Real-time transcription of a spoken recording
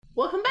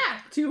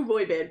to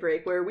Boy Band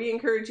Break, where we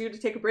encourage you to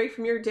take a break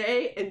from your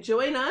day and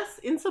join us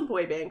in some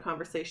boy band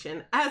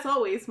conversation. As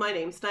always, my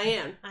name's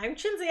Diane. I'm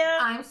Chinzia.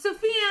 I'm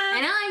Sophia.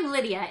 And I'm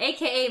Lydia,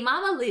 aka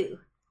Mama Lou.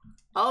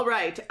 All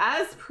right,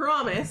 as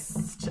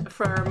promised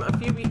from a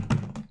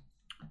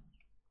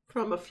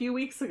few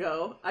weeks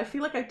ago, I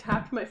feel like I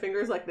tapped my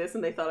fingers like this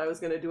and they thought I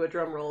was going to do a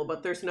drum roll,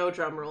 but there's no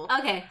drum roll.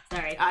 Okay,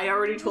 sorry. I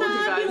already told you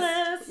guys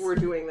Fabulous. we're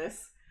doing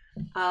this.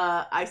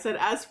 I said,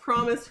 as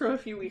promised from a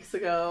few weeks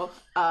ago,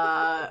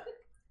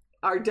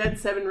 our Dead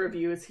 7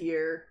 review is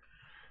here.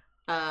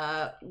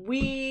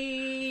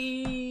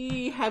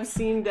 We have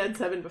seen Dead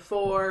 7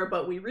 before,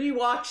 but we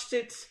rewatched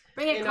it.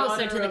 Bring it in closer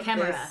honor to the of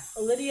camera. this.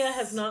 Lydia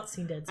has not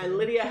seen Dead Zone. And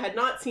Lydia had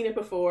not seen it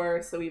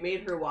before, so we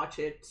made her watch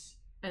it.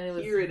 And it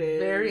was Here it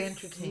is. very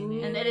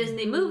entertaining. And it is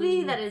the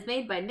movie that is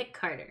made by Nick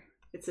Carter.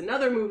 It's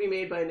another movie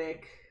made by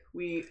Nick.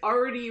 We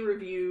already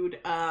reviewed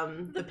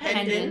The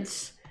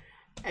Pendant,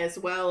 as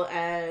well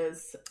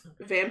as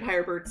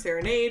Vampire Bird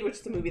Serenade, which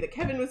is the movie that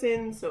Kevin was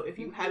in. So if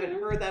you haven't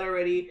heard that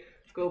already,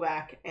 go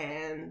back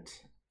and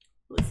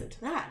listen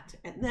to that.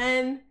 And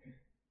then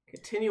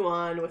continue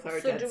on with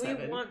our So Dead do we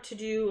 7. want to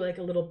do like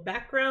a little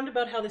background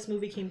about how this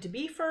movie came to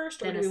be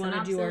first, or Then do a we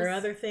want to do our synopsis?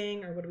 other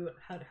thing, or what do we?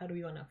 How do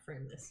we want to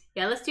frame this?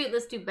 Yeah, let's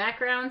do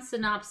background,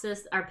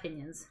 synopsis, our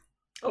opinions.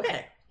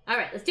 Okay. All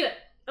right, let's do it.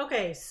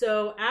 Okay,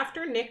 so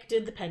after Nick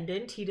did The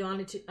Pendant, he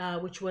wanted to,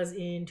 which was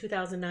in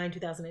 2009,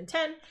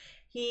 2010,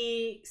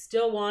 he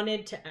still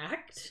wanted to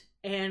act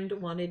and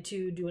wanted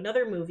to do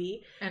another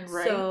movie. And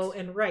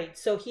right.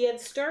 So he had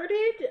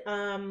started,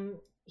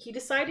 he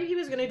decided he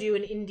was going to do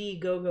an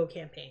Indiegogo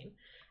campaign,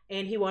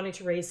 and he wanted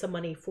to raise some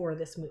money for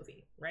this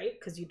movie, right?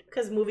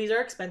 Because movies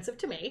are expensive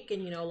to make,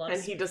 and a lot of...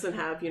 And he doesn't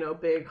have,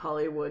 big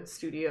Hollywood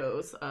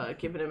studios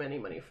giving him any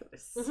money for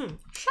this. Mhm.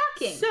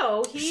 Shocking.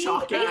 So he...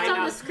 Shocking. Based I on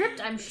know. the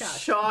script, I'm shocked.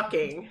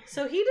 Shocking.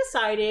 So he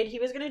decided he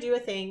was going to do a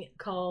thing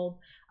called,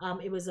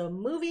 it was a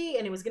movie,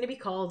 and it was going to be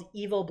called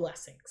Evil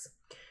Blessings.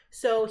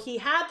 So he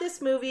had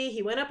this movie,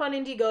 he went up on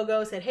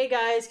Indiegogo, said, hey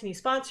guys, can you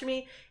sponsor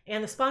me?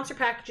 And the sponsor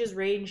packages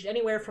ranged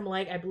anywhere from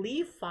I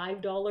believe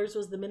 $5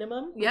 was the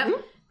minimum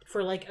Yep.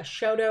 for a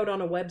shout out on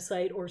a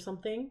website or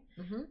something.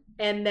 Mm-hmm.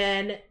 And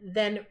then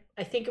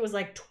I think it was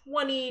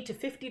 $20 to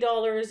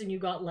 $50, and you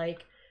got a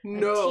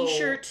No.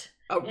 t-shirt.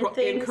 and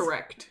things.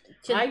 Incorrect.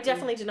 I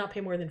definitely did not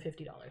pay more than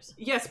 $50.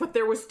 Yes, but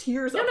there was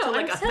tiers up to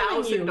I'm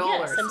telling you. $1,000.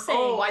 Yes, I'm saying.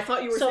 Oh, I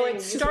thought you were So saying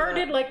it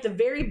started the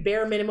very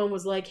bare minimum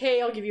was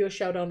hey, I'll give you a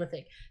shout out on the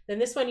thing. Then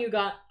this one you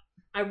got,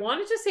 I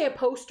wanted to say a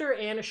poster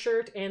and a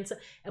shirt,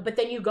 but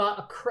then you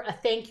got a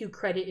thank you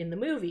credit in the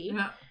movie.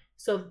 Yeah.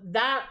 So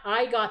that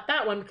I got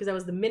that one because that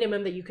was the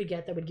minimum that you could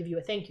get that would give you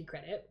a thank you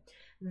credit.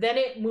 Then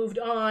it moved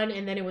on,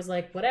 and then it was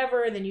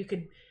whatever, and then you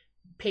could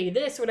pay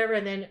this, whatever,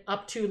 and then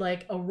up to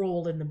a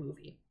role in the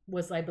movie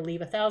was I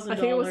believe $1,000. I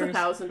think it was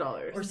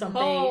 $1,000 or something.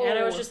 Oh. And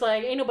I was just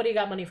ain't nobody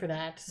got money for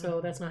that,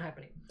 so that's not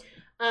happening.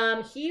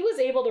 He was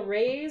able to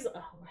raise,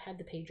 I had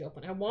the page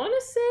open. I want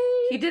to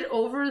say He did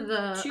over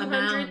the 200,000?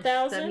 amount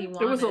that he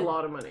wanted. It was a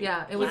lot of money.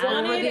 Yeah, it he was over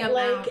wanted the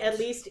amount. at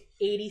least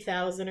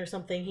 80,000 or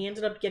something. He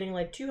ended up getting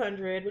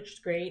 200, which is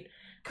great.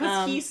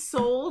 Because he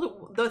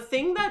sold the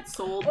thing that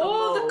sold the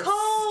Oh, most. the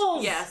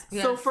calls! Yes.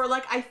 Yes. So for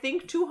I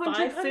think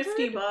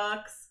 $250.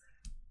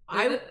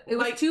 500? It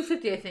was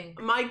 $250, I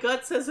think. My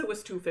gut says it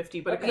was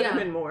 $250, but it could have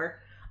Yeah. been more.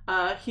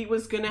 He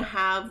was gonna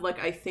have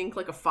I think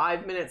a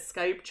 5-minute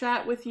Skype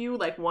chat with you,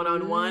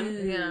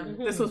 one-on-one. Yeah. Mhm.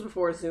 This was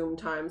before Zoom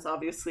times,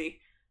 obviously.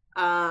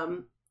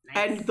 And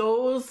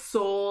those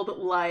sold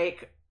oh my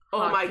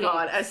Hotcakes.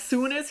 god! As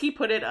soon as he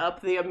put it up,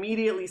 they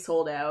immediately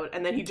sold out,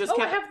 and then he just I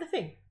kept have the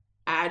thing.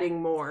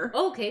 adding more.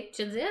 Okay,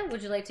 Chinzia,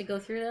 would you like to go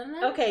through them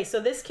then? Okay, so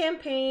this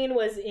campaign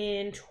was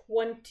in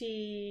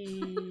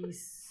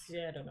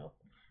 2012.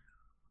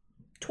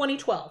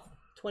 2012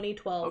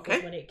 Okay.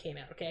 was when it came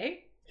out,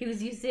 okay? He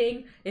was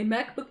using a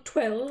MacBook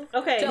 12.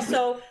 Okay,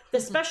 so the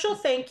special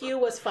thank you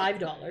was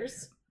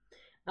 $5.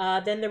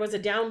 Then there was a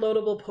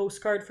downloadable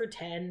postcard for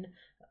 $10.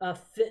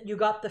 You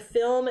got the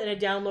film and a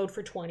download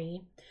for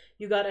 $20.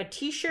 You got a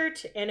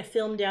t-shirt and a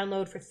film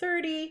download for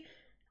 $30.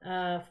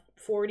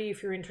 $40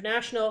 if you're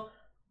international.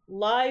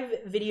 Live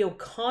video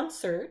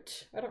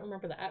concert. I don't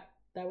remember that.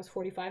 That was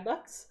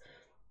 $45.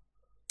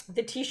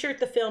 The t-shirt,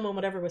 the film, and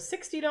whatever was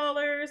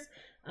 $60.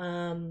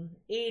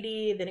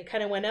 80. Then it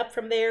kind of went up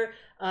from there.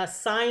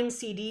 Signed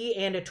CD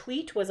and a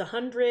tweet was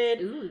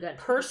 100. Ooh, got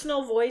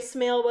Personal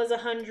voicemail was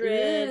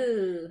 100.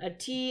 Ooh. A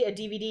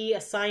DVD,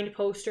 a signed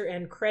poster,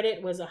 and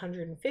credit was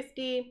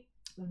 150.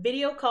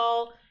 Video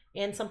call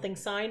and something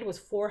signed was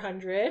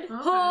 400.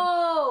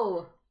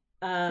 Oh!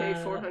 Okay,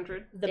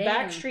 400. The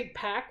Damn. Backstreet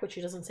Pack, which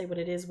he doesn't say what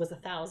it is, was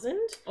 1,000.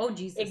 Oh,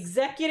 Jesus.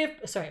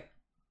 Sorry.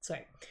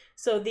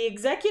 So the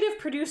executive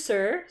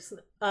producer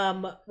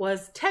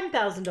was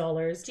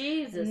 $10,000.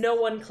 Jesus. No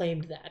one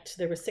claimed that.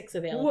 There were 6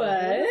 available. What?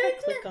 I wonder if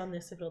I click on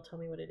this, if it'll tell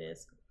me what it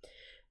is.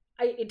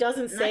 It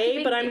doesn't Not say,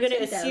 giving but I'm you going to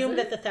 10,000. assume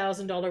that the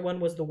 $1,000 one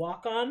was the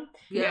walk-on.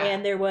 Yeah.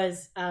 And there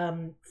was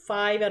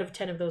 5 out of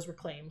 10 of those were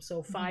claimed.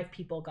 So 5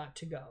 people got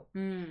to go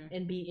Mm.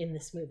 and be in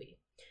this movie.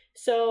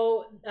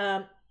 So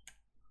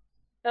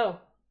Oh,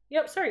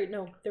 yep. Sorry,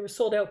 no, there were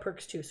sold out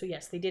perks too. So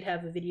yes, they did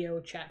have a video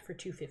chat for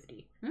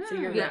 $250. So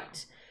you're Yeah.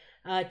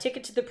 right.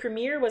 Ticket to the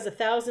premiere was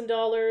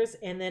 $1,000,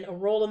 and then a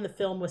role in the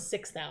film was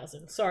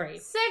 $6,000. Sorry.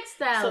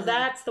 6,000. So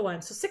that's the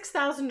one. So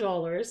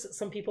 $6,000.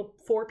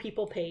 Four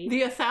people paid.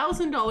 The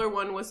 $1,000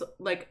 one was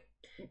like,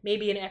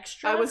 Maybe an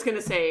extra. I was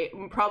gonna say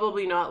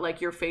probably not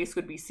like your face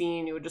would be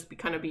seen. You would just be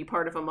kind of be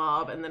part of a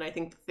mob. And then I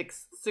think the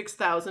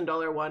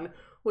 $6,000 one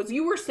was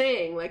you were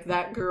saying like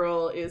that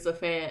girl is a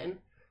fan.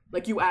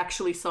 Like you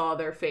actually saw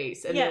their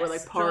face and they were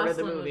like part of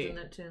the Jocelyn movie. was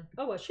in it too.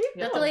 Oh, was she?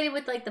 That's Oh. the lady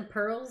with like the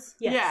pearls.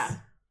 Yes. Yeah.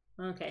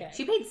 Okay. Okay.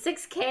 She paid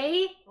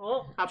 $6,000.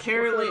 Oh,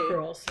 Apparently. she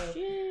girl, so.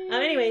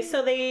 Anyway,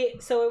 so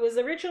it was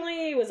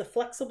originally a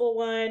flexible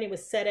one. It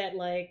was set at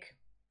like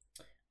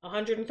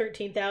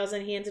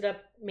 113,000. He ended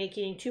up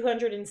making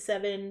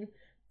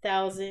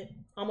 207,000,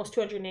 almost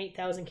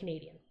 208,000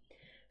 Canadian.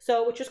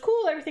 So, which was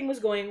cool. Everything was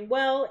going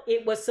well.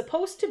 It was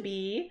supposed to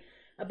be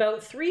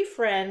about 3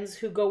 friends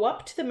who go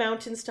up to the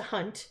mountains to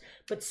hunt,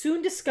 but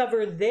soon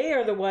discover they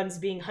are the ones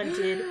being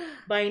hunted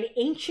by an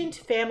ancient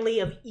family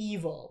of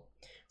evil.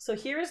 So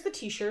here is the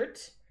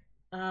t-shirt.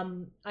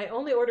 I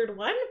only ordered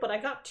 1, but I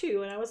got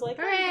 2, and I was like,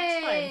 oh,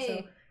 that's fine.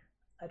 So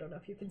I don't know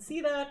if you can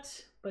see that,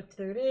 but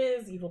there it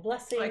is, Evil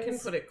Blessings. I can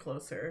put it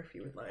closer if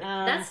you would like.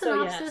 That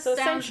synopsis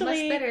sounds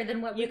much better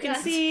than what we you can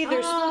got. see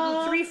there's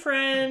 3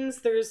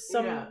 friends, there's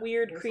some Yeah,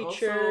 weird there's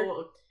creature,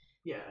 also-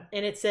 yeah.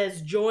 and it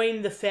says,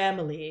 join the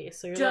family.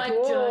 So you're like,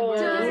 Join, whoa.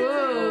 join.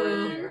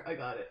 Whoa. I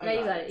got it. Yeah,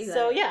 you got it.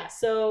 So yeah,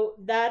 so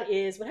that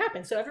is what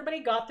happened. So everybody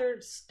got their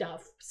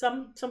stuff.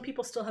 Some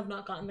people still have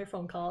not gotten their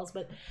phone calls,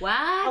 but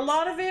What? a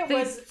lot of it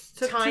was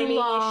took too timing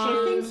long. I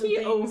issues. think he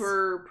and things.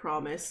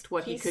 over-promised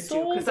what he He could do.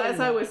 sold Because a as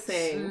I was lot.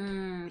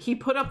 saying, he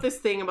put up this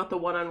thing about the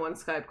one-on-one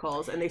Skype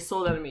calls, and they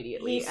sold out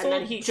immediately. He and sold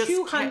then he just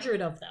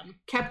 200 of them.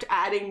 kept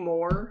adding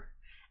more.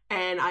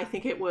 And I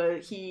think it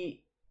was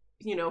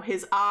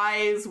his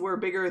eyes were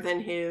bigger than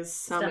his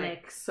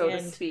stomach. so to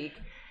And- speak.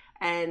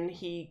 And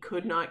he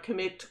could not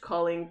commit to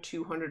calling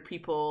 200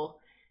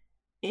 people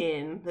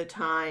in the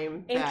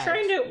time. And that,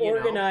 trying to you know,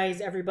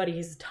 organize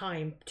everybody's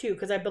time too,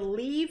 because I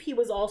believe he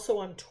was also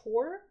on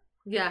tour.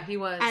 Yeah, he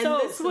was. And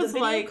this so was the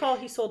video like- call.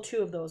 He sold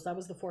 2 of those. That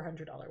was the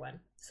 $400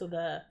 one. So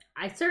the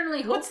I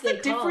certainly hope What's the they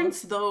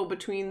difference though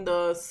between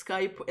the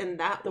Skype and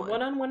that one?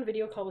 one-on-one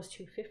video call was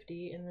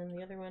 $250, and then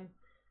the other one,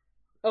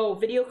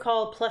 video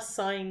call plus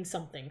sign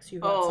something. So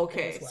you got Oh, something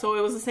okay. as well. So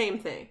it was the same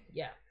thing.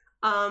 yeah.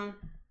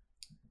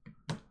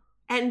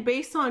 And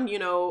based on,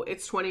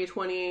 it's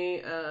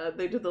 2020,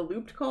 they did the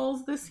looped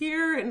calls this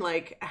year, and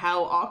like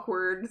how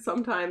awkward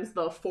sometimes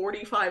the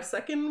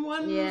 45-second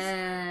ones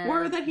Yeah.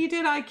 were that he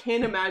did. I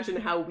can't imagine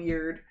how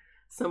weird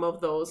some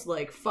of those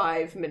like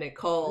 5-minute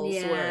calls were.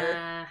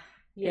 Yeah.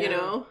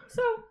 Yeah.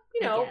 So,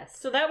 I guess.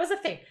 so that was a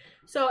thing.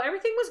 So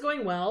everything was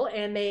going well,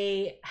 and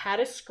they had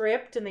a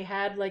script, and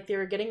they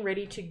were getting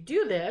ready to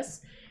do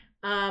this.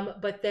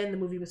 But then the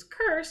movie was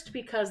cursed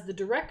because the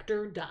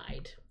director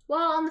died.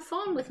 Well, on the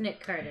phone with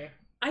Nick Carter.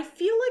 I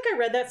feel like I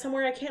read that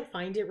somewhere. I can't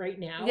find it right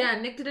now. Yeah,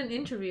 Nick did an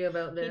interview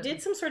about this. He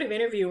did some sort of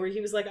interview where he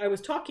was like, I was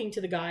talking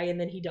to the guy, and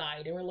then he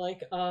died. And we're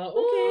like, okay.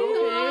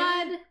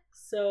 Oh, God.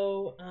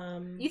 So,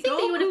 You think Go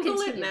they would have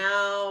Google continued? it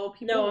now.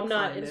 People no, will I'm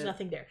not. find There's it.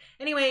 nothing there.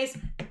 Anyways,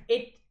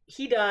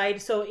 he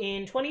died. So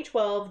in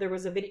 2012, there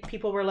was a video.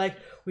 People were like,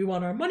 "We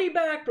want our money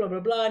back," blah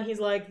blah blah. And he's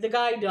like, "The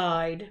guy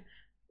died.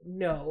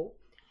 No,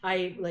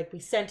 we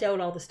sent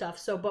out all the stuff.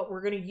 So, but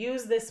we're gonna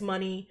use this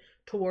money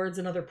towards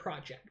another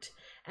project,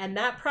 and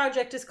that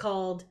project is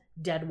called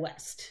Dead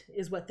West.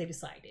 Is what they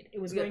decided.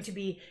 It was going Yes. to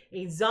be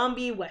a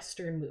zombie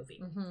western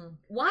movie. Mm-hmm.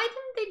 Why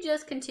didn't they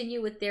just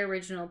continue with their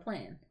original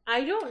plan?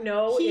 I don't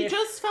know. He if,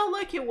 just felt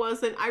like it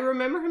wasn't. I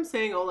remember him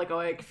saying,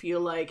 I feel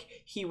like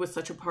he was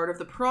such a part of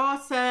the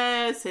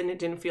process and it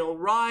didn't feel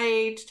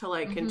right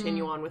to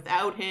continue on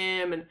without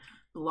him and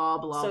blah,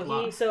 blah,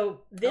 blah.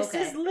 So this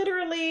Okay. is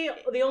literally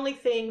the only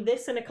thing,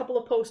 this and a couple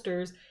of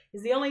posters,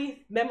 is the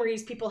only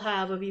memories people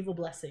have of Evil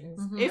Blessings.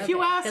 Mm-hmm. If you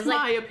Okay, ask 'cause,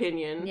 my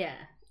opinion, Yeah.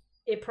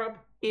 It probably...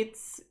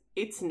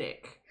 it's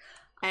Nick.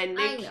 And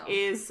I Nick know.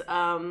 is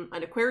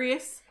an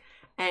Aquarius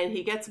and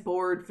he gets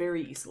bored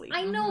very easily.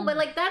 I know, but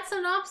that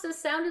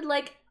synopsis sounded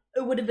like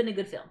it would have been a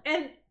good film.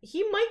 And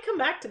he might come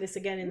back to this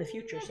again in the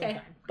future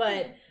sometime.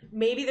 But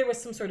maybe there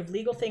was some sort of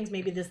legal things.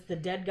 Maybe the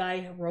dead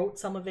guy wrote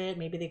some of it.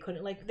 Maybe they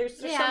couldn't. There's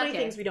so many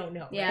things we don't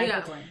know. Yeah, right?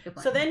 good point. Good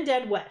point. So then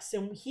Dead West.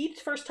 And he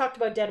first talked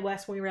about Dead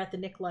West when we were at the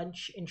Nick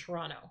Lunch in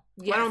Toronto.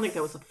 I don't think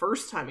that was the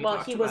first time he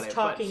talked he about was it,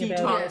 talking but he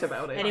about talked it,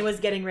 about it. and he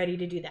was getting ready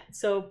to do that.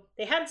 So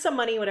they had some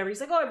money, whatever.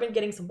 He's like, oh, I've been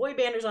getting some boy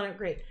banders on it.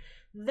 Great.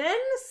 Then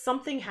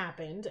something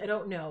happened. I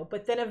don't know.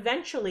 But then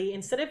eventually,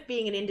 instead of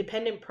being an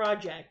independent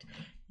project,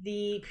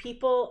 the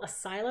people,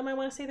 Asylum, I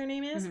want to say their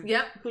name is,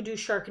 Yep. who do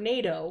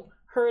Sharknado,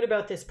 heard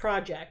about this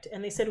project.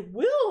 And they said,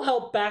 we'll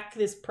help back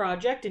this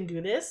project and do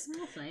this.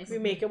 That's nice. We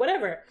make it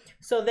whatever.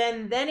 So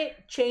then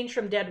it changed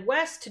from Dead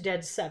West to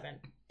Dead 7.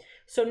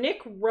 So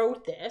Nick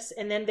wrote this,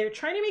 and then they're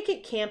trying to make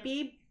it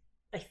campy,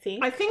 I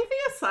think. I think the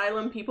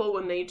Asylum people,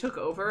 when they took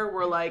over,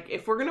 were like,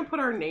 if we're going to put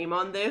our name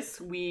on this,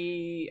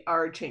 we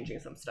are changing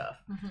some stuff.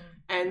 Mm-hmm.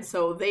 And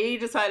so they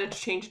decided to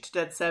change it to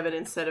Dead 7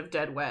 instead of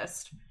Dead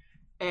West.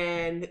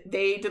 And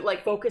they did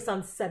like focus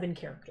on 7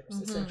 characters,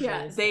 essentially.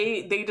 Yeah,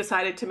 they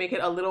decided to make it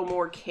a little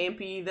more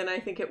campy than I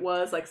think it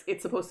was. Like,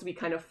 it's supposed to be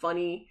kind of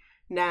funny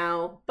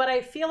now. But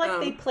I feel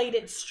like they played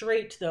it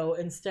straight, though,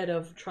 instead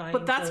of trying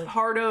But that's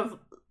part of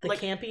the like,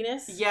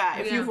 campiness. Yeah,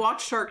 if you've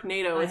watched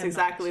Sharknado, it's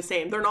exactly the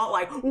same. They're not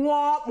like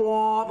womp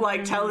womp,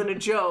 like telling a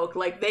joke.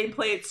 Like they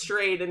play it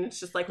straight, and it's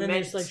just like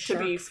meant like to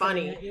be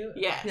funny.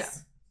 Yes. Yeah.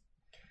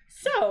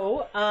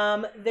 So,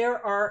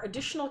 there are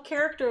additional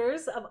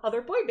characters of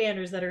other boy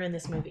banders that are in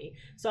this movie.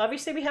 So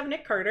obviously we have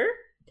Nick Carter,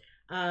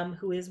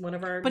 who is one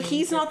of our. But main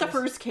he's not the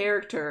characters. first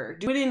character.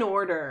 Do it in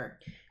order.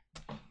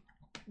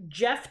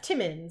 Jeff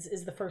Timmons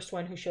is the first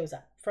one who shows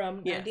up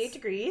from 98 Yes.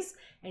 Degrees,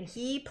 and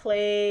he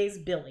plays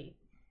Billy.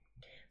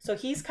 So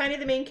he's kind of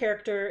the main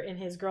character, and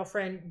his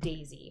girlfriend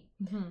Daisy.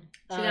 Mm-hmm.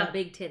 She got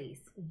big titties.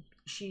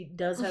 She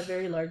does have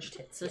very large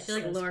tits. So yes, she's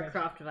like that's Laura correct.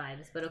 Croft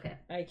vibes, but okay.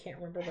 I can't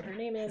remember what her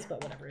name is,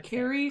 but whatever.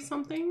 Carrie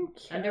something?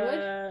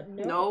 Underwood?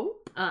 No.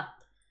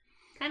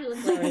 Kind of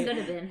looks like it could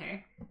have been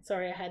her.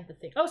 Sorry, I had the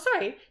thing. Oh,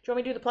 sorry. Do you want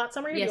me to do the plot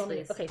summary? Or Yes, do you want me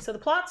please. to... Okay, so the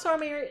plot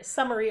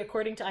summary,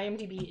 according to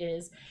IMDb,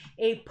 is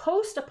a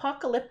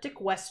post-apocalyptic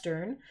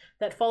Western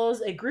that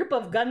follows a group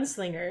of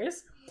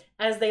gunslingers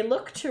as they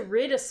look to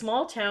rid a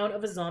small town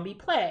of a zombie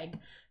plague,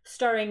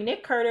 starring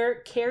Nick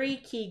Carter, Carrie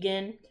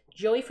Keegan,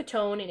 Joey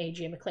Fatone, and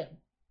AJ McClain.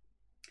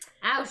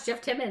 Ouch, Jeff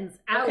Timmons.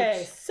 Ouch.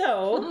 Okay,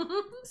 so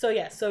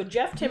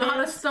Jeff Not a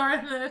Timmons star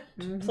in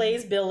the...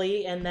 plays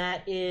Billy, and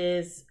that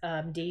is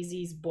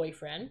Daisy's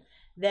boyfriend.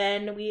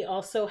 Then we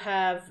also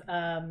have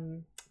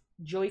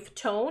Joey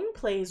Fatone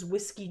plays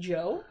Whiskey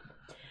Joe.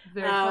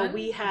 Very fun.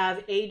 We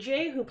have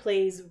AJ who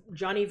plays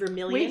Johnny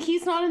Vermillion. Wait,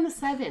 he's not in the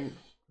 7.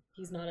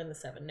 He's not in the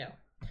 7, no.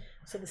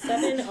 So the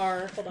 7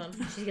 are, hold on,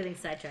 She's getting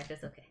sidetracked.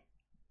 That's okay.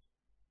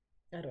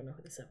 I don't know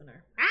who the 7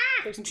 are. Ah!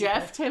 There's two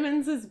Jeff people.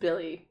 Timmons is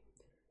Billy.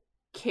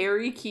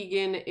 Carrie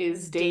Keegan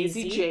is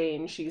Daisy Daisy.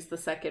 Jane. She's the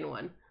second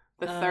one.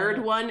 The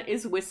third one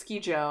is Whiskey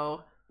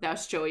Joe.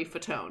 That's Joey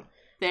Fatone.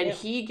 Then Yep.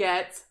 he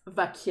gets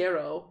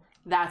Vaquero.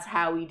 That's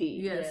Howie D.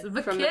 Yes, Yes. From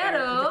the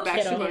Vaquero.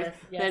 Backstreet Vaquero, Boys.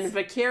 yes. Then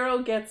Vaquero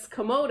gets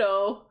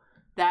Komodo.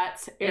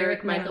 That's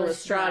Eric Michael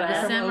Estrada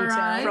The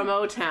samurai. from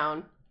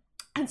O-Town.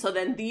 And so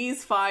then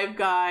these 5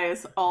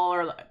 guys all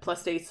are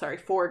plus Daisy,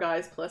 4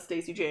 guys plus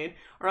Daisy Jane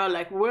are all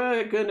like,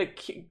 we're gonna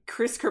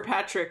Chris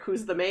Kirkpatrick,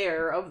 who's the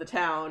mayor of the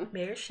town,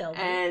 Mayor Shelby.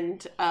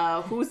 and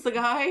who's the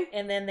guy?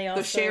 And then they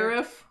also... The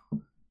sheriff.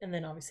 And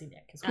then obviously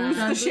Nick. Is Who's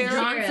John- the sheriff?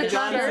 John The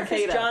John sheriff is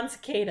Cicada. John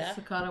Cicada.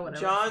 Cicada,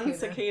 whatever. John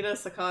Cicada.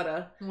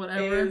 Cicada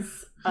Whatever.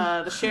 is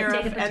the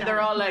sheriff, Potato, and they're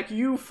potato. all like,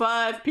 "You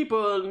 5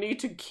 people need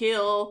to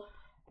kill."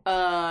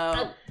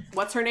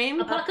 What's her name?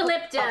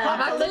 Apocalypta.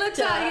 Apocalypta,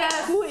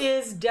 yes. Who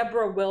is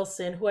Deborah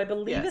Wilson, who I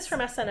believe Yes. is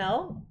from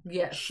SNL.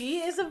 Yes. She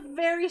is a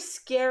very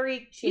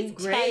scary, She's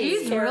intense great.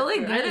 She's really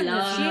character. good in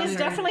this. She is movie.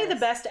 definitely the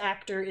best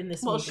actor in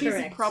this Well, movie. she's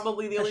Correct.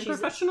 probably the only She's-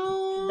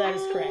 professional. That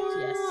is correct,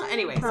 yes.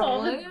 Anyways,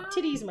 Well, her Probably.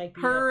 titties might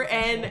be her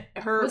professional.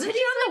 and her. Wasn't she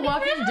on The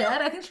Walking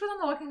Dead? I think she was on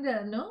The Walking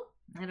Dead, no?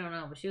 I don't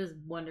know, but she was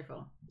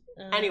wonderful.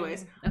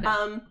 Anyways, Okay.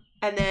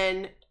 and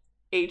then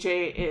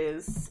AJ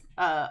is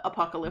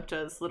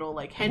Apocalypta's little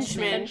like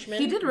henchman.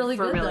 He did really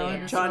good, though, Vermillion.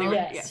 in this Johnny. role.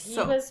 yes, Yes. he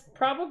So was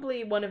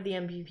probably one of the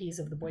MVPs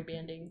of the boy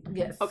banding.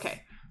 Yes.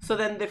 okay. So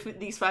then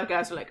these 5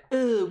 guys are like,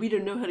 oh, we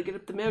don't know how to get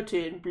up the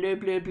mountain, blah,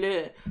 blah,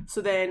 blah.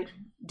 So then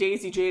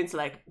Daisy Jane's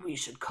like, we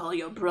should call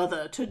your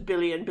brother to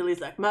Billy. And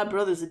Billy's like, my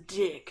brother's a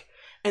dick.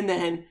 And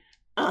then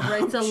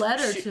Writes a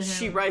letter she, to him.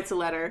 She writes a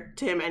letter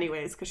to him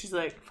anyways, because she's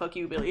like, fuck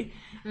you, Billy.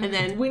 And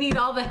then We need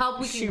all the help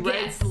we she can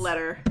writes get. the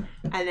letter.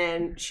 And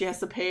then she has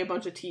to pay a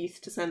bunch of teeth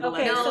to send the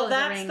Okay, letter. No, so the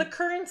that's ring. the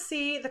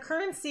currency. The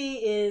currency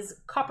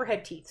is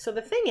copperhead teeth. So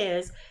the thing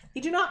is,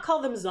 they do not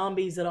call them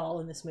zombies at all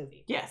in this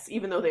movie. Yes,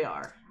 even though they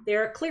are. They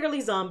are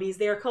clearly zombies.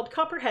 They are called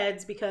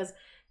copperheads because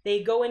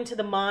they go into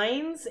the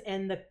mines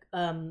and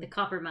The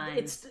copper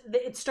mines.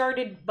 it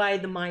started by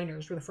the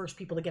miners were the first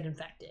people to get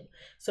infected.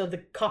 So the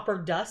copper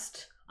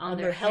dust on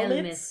their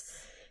helmets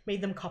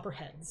made them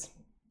copperheads.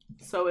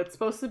 So it's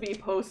supposed to be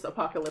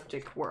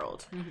post-apocalyptic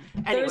world.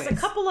 Mm-hmm. There's a Anyways,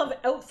 couple of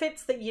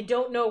outfits that you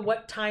don't know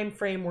what time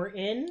frame we're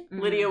in.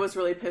 Lydia was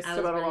really pissed I was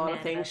about really a lot mad of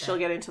about things. that. She'll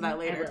get into that I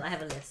later. will. I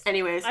have a list.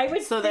 Anyways, I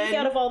would so think then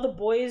out of all the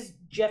boys,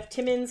 Jeff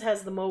Timmons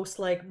has the most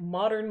like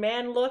modern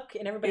man look,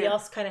 and everybody Yeah.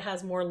 else kind of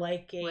has more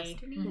like a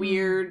Western-y?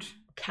 weird.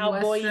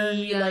 cowboy Western,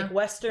 yeah. like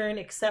Western,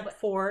 except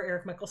for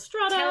Eric Michael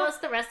Strada. Tell us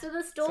the rest of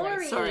the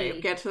story. Sorry,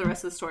 get to the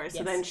rest of the story. So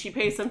Yes. then she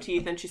pays some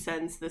teeth and she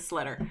sends this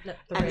letter. No,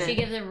 the And ring. She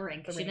gives him a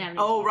ring. The She didn't ring. have any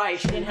Oh teeth. right,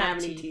 she didn't didn't have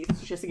have any teeth.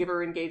 So she has to give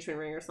her an engagement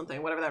ring or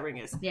something, whatever that ring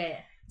is. Yeah.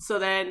 So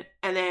then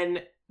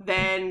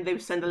they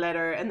send a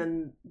letter, and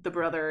then the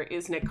brother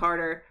is Nick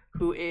Carter,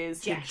 who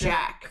is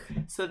Jack.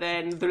 So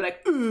then they're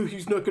like, "Oh,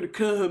 he's not gonna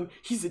come.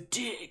 He's a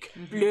dick."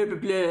 Blah blah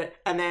blah.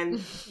 And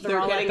then they're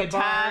all at getting the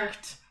bar.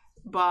 attacked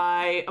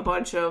by a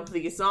bunch of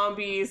these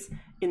zombies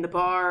in the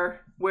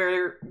bar.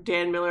 where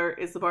Dan Miller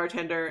is the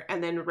bartender,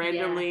 and then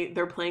randomly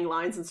they're playing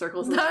lines and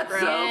circles in the That's so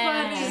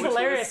background. funny. It's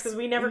hilarious because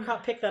we never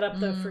picked that up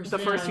the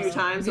first few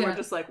times, and Yeah. we're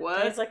just like, I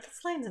what? was like,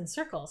 that's lines and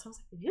circles. I was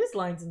like, it is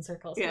lines and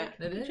circles. Yeah. Like,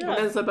 It is. good And job.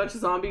 there's a bunch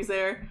of zombies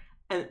there,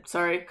 and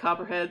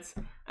copperheads.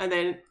 And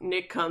then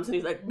Nick comes and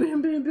he's like,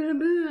 boom, boom, boom,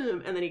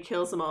 boom, and then he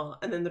kills them all.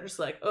 And then they're just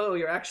like, oh,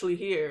 you're actually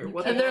here.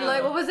 What And the they're hell?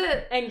 like, what was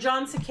it? And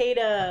John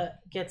Cicada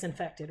gets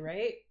infected,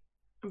 right?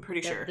 I'm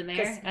pretty sure. The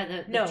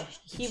mayor? No,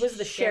 he was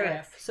the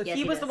sheriff. So Yes,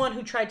 he was the does. one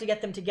who tried to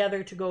get them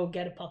together to go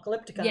get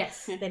Apocalyptica.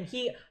 Yes. Then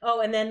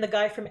and then the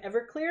guy from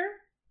Everclear.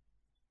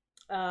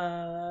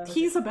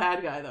 He's a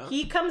bad guy though.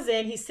 He comes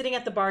in, he's sitting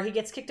at the bar, he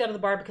gets kicked out of the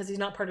bar because he's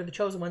not part of the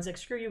chosen ones, like,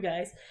 screw you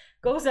guys.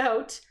 Goes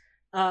out,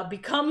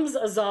 becomes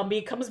a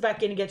zombie, comes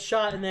back in and gets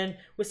shot, and then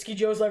Whiskey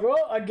Joe's like,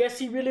 oh, I guess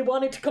he really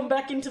wanted to come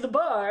back into the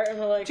bar. And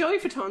we're like, Joey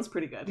Fatone's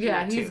pretty good. in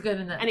Yeah, that, he's too. good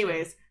in that.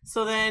 Anyways,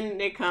 so then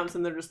Nick comes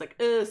and they're just like,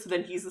 ugh, so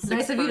then he's the sixth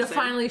Nice of you to person.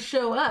 finally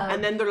show up.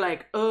 And then they're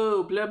like,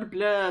 oh, blah, blah,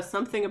 blah,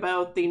 something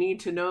about they need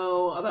to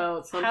know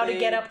about something. how to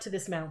get up to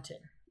this mountain.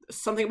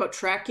 Something about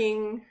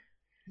tracking.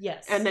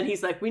 Yes. And then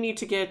he's like, we need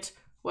to get,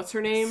 what's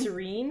her name?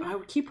 Serene. I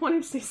would keep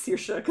wanting to say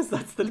Saoirse because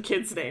that's the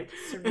kid's name.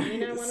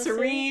 Serene, I want to say.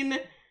 Serene.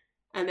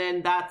 And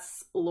then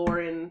that's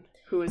Lauren,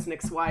 who is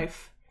Nick's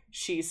wife.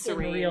 She's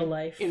Serene. In real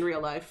life. In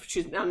real life.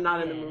 She's not in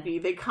the Yeah. movie.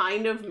 They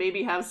kind of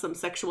maybe have some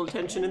sexual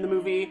tension in the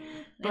movie.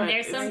 But And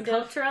there's some it's-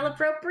 cultural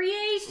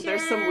appropriation.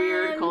 there's some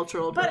weird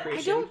cultural But I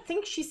appropriation. don't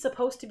think she's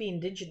supposed to be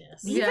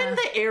indigenous. Yeah. Even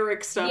the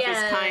Eric stuff Yeah.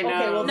 is kind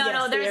Okay, of... well, No,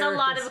 Yes, there's the a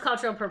lot Eric of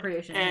cultural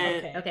appropriation.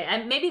 And- Okay. Okay,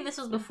 and maybe this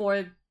was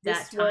before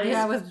This that time.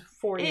 Yeah, it was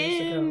 4 years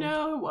ago.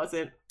 No, it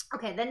wasn't.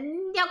 Okay,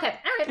 then yeah, okay,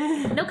 all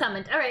right, no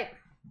comment. All right,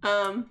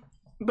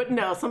 But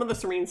no, some of the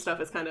Serene stuff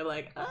is kind of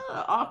like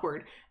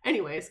awkward.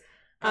 Anyways,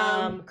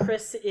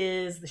 Chris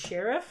is the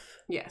sheriff.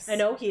 yes, I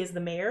know he is the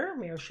mayor,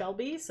 Mayor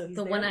Shelby. So he's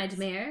the there. one-eyed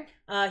mayor.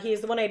 He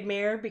is the one-eyed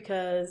mayor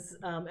because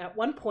at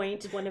one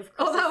point, one of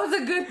Oh, that was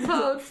a good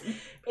quote.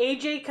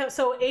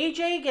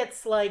 AJ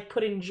gets like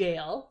put in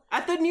jail.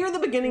 at the near the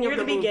beginning Near of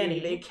the, the movie,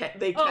 beginning.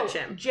 they catch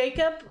him.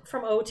 Jacob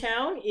from O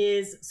Town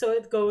is so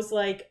it goes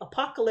like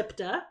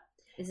Apocalypta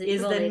Is it is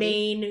evil the lady?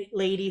 main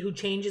lady who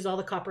changes all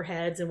the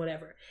copperheads and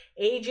whatever.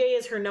 AJ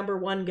is her number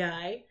one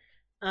guy.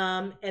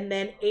 And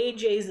then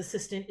AJ's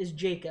assistant is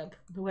Jacob,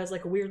 who has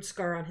like a weird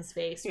scar on his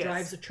face, Yes.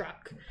 drives a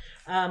truck.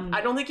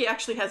 I don't think he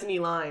actually has any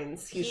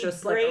lines. He's He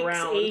just like breaks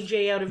around.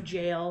 AJ out of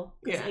jail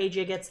because Yeah.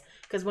 AJ gets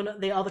because when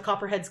all the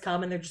copperheads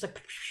come and they're just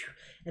like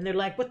and they're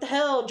like, what the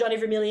hell, Johnny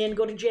Vermillion,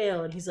 go to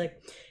jail. And he's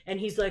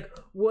like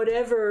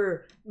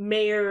whatever,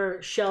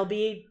 Mayor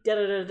Shelby, da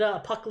da da da,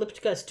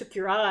 Apocalyptica took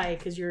your eye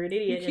because you're an You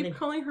idiot. keep And then,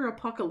 calling her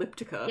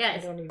Apocalyptica. I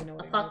Yes, don't even know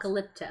what it is.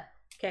 Apocalypta.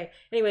 Okay.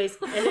 Anyways,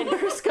 and then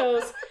Chris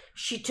goes,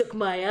 she took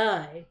my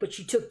eye, but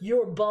she took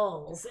your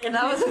balls. And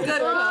That was a good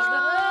one.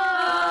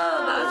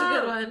 Oh, that was a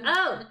good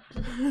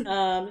one.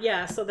 Oh,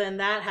 yeah, so then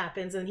that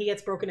happens and he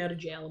gets broken out of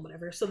jail and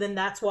whatever. So then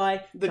that's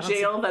why The Johnson-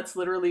 jail that's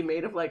literally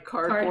made of like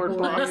cardboard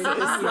Cardboard. boxes.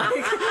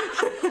 like...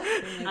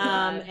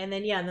 and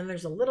then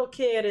there's a little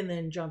kid and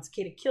then John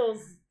Cicada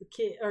kills the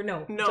kid or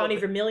no Johnny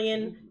but-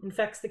 Vermillion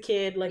infects the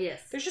kid. Like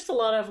Yes. there's just a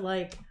lot of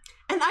like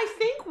And I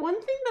think one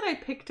thing that I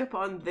picked up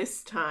on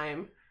this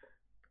time.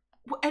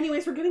 Well,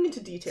 anyways, we're getting into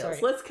details.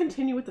 Sorry. Let's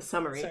continue with the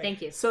summary. Sorry.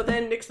 thank you. So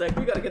then Nick's like,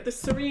 we gotta get this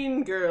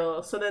Serene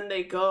girl. So then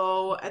they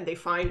go and they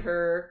find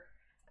her,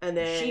 and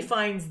then she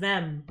finds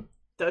them.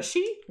 does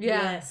she?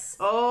 Yeah. Yes.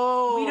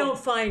 Oh, We don't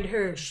find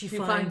her, she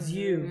finds finds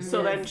you. you.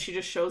 So Yes. then she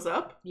just shows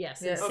up.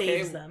 Yes, Yes. it Okay.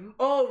 saves them.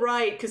 Oh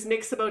right, because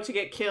Nick's about to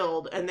get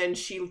killed, and then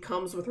she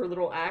comes with her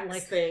little axe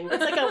Like- thing,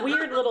 It's like a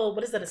weird little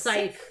what is that, a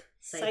Scythe.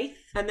 Scythe?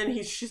 and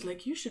then she's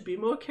like, "You should be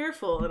more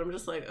careful," and I'm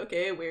just like,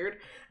 "Okay, weird."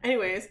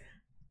 Anyways,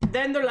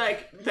 then they're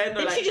like, Then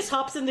she just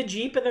hops in the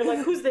Jeep and they're like,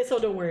 who's this? Oh,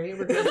 don't worry.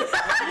 We're good.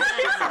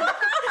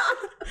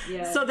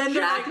 Yeah. So then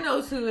they're Jack like,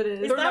 knows who it is.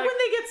 Is They're that like- when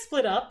they get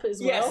split up as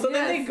well? yeah. So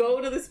then they Yes. go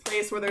to this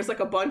place where there's like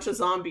a bunch of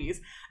zombies,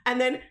 and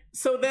then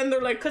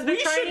they're like, Because they're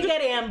 "We trying should to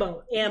get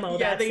ammo. yeah,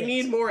 that's they it.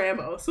 need more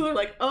ammo. So they're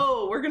like,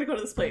 oh, we're gonna go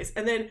to this place.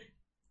 And then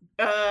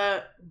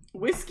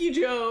Whiskey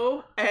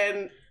Joe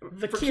and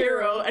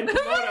Vakiro and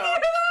Komodo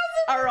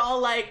are all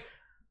like,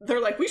 they're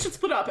like, we should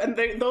split up. And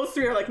those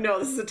three are like, no,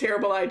 this is a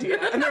terrible idea.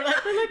 And they're like,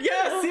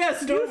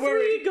 yes, don't You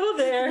worry. three go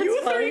there. You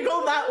it's three fine.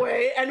 go that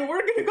way, and we're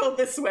gonna go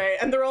this way.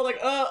 And they're all like,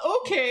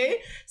 okay.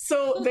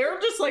 So they're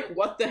just like,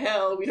 what the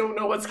hell? We don't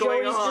know what's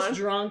going Joey's on. just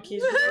drunk.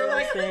 He's just They're doing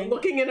his like thing.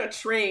 looking in a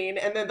train,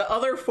 and then the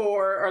other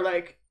four are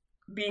like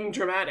being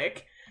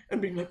dramatic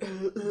and being like,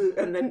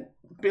 and then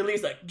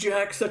Billy's like,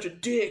 Jack's such a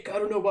dick. I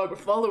don't know why we're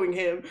following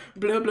him.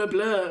 Blah blah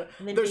blah.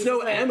 And then There's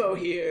no Jesus like- ammo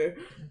here.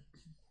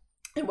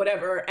 And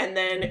whatever. And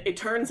then it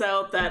turns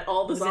out that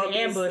all the It was an zombies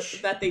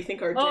ambush. that they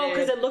think are Oh, dead.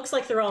 because it looks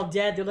like they're all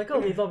dead. They're like,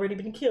 oh, they've already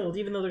been killed,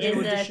 even though there's In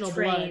no the additional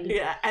train. blood.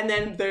 Yeah, and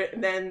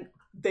then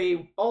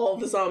all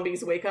the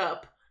zombies wake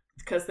up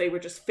because they were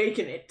just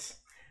faking it.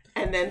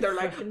 And then they're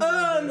like, Fucking oh,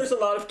 zombies. and there's a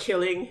lot of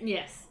killing.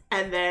 Yes.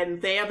 And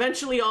then they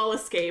eventually all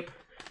escape.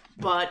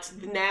 but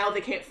now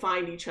they can't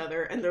find each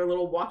other, and their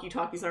little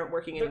walkie-talkies aren't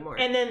working anymore.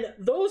 And then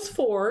those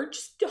four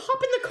just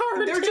hop in the car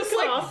and they're take just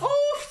like, off.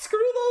 oh, screw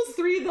those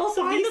three, they'll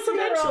So find us these three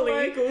are all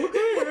eventually. like,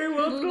 okay,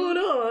 what's going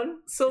on?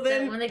 So Is that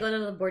then, when they go to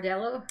the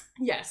bordello?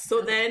 yes,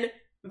 so then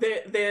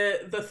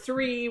the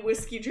three,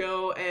 Whiskey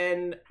Joe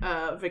and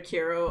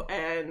Vaquero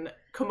and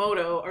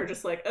Komodo, are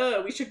just like,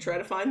 we should try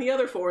to find the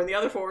other four, and the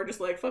other four are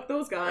just like, fuck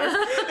those guys.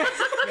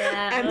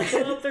 Yeah. And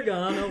Oh, they're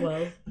gone. Oh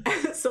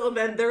well. so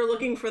then they're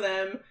looking for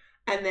them,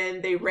 and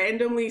then they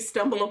randomly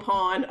stumble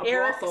upon a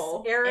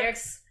brothel.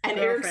 Eric's And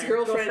Eric's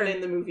girlfriend in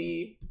the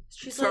movie,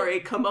 She's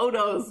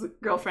Komodo's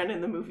girlfriend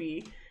in the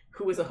movie,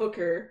 who was a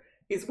hooker,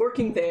 is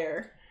working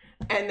there.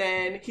 And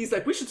then he's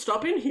like, we should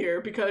stop in here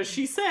because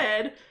she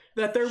said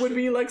that there would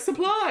be like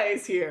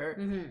supplies here.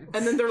 Mm-hmm.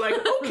 And then they're like,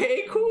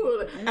 okay,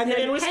 cool. And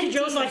then Whiskey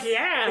Joe's like,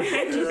 yeah,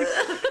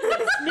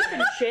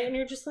 sniffing shit, and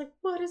you're just like,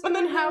 what is? And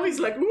then going on? Howie's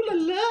like, ooh la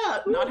la.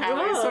 Not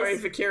Howie, gross. sorry,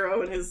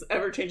 Vaquero and his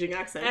ever-changing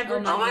accent. Oh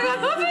my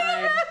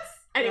god.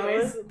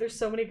 Anyways, there's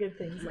so many good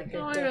things. Like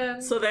Oh my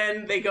god. so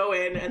then they go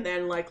in, and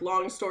then like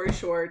long story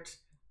short,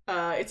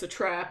 it's a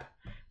trap.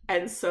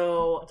 And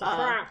so It's a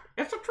trap.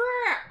 It's a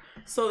trap.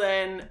 So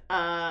then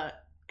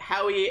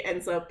Howie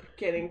ends up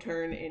getting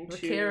turned into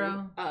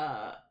Vaquero.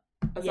 a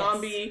Yes.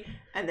 zombie,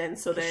 and then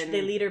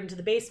They lead her into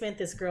the basement.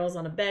 This girl's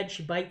on a bed.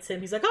 She bites him.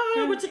 He's like,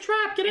 "Oh, it's a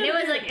trap! Get in!" And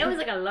it there." was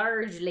like a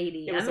large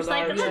lady. It was I'm just a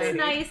like, large that's lady.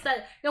 nice.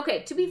 That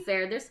okay. To be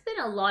fair, there's been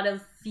a lot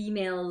of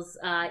females,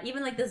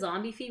 even like the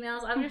zombie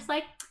females. I'm just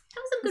like, that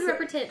was a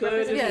good good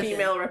representation.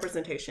 female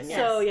representation. Yes.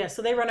 So yeah,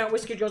 so they run out.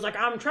 Whiskey Joe's like,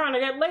 "I'm trying to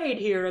get laid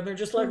here," and they're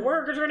just like,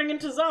 "We're turning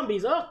into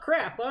zombies." Oh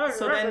crap!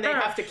 So then they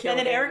have to kill And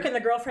then him. Eric and the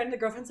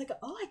girlfriend's like,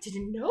 "Oh, I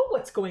didn't know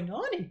what's going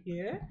on in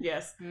here."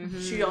 Yes,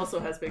 Mhm. she also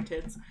has big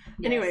tits.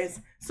 Yes. Anyways,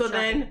 so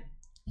then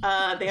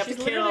they have She's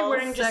to literally kill.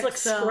 wearing just sex like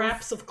cells.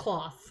 scraps of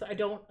cloth. I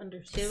don't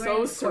understand. She's So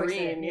wearing a serene,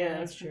 corset. yeah.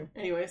 that's true.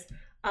 Anyways,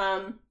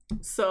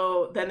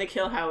 so then they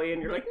kill Howie,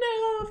 and you're like,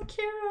 no,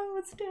 Vaquero,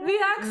 it's dead. The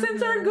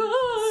accents are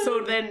good.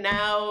 So then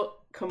now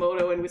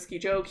Komodo and Whiskey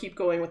Joe keep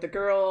going with the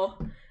girl,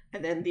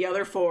 and then the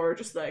other four are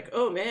just like,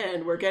 oh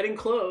man, we're getting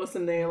close,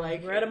 and they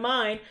like, We're at a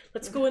mine.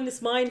 Let's go in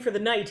this mine for the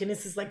night. And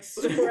this is like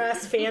super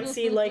ass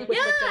fancy, like with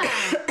the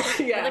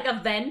Yeah. yeah, Like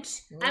a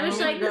vent. I was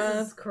Oh like, my this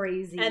God. is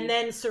crazy. And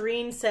then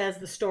Serene says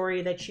the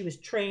story that she was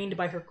trained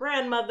by her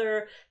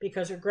grandmother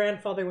because her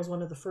grandfather was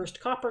one of the first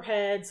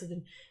copperheads. And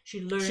then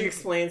she learned. she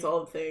explains all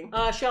the thing.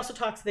 She also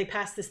talks. They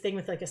pass this thing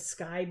with like a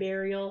sky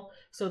burial,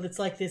 so that's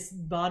like this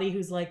body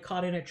who's like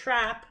caught in a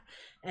trap,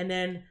 and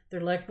then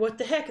they're like, "What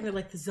the heck?" And they're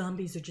like, "The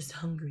zombies are just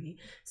hungry."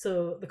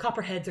 So the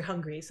copperheads are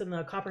hungry. So then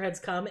the copperheads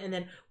come, and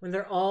then when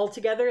they're all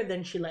together,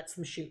 then she lets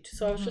them shoot.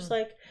 So I was just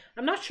like,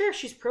 I'm not sure if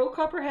she's pro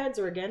copperheads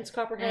or against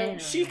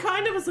copperheads. She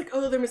kind of was like,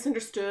 oh, they're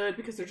misunderstood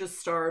because they're just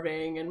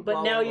starving, and But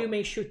blah, now blah, you blah.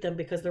 may shoot them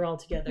because they're all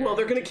together. Well,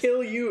 they're gonna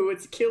kill you.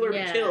 It's kill or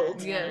Yeah. be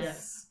killed.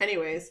 Yes.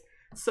 Anyways,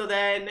 so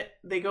then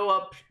they go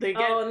up. They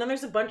get. Oh, and then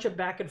there's a bunch of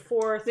back and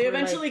forth. They where,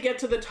 like, eventually get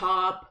to the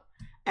top,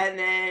 and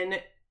then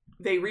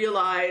they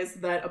realize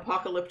that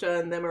Apocalypta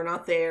and them are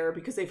not there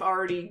because they've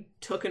already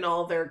taken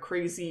all their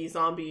crazy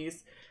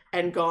zombies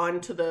and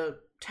gone to the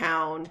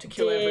town to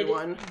kill did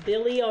everyone.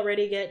 Billy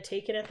already get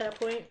taken at that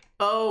point?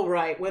 Oh,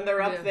 right. When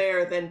they're up Yeah.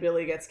 there, then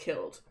Billy gets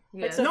killed.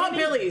 Yes. So- Not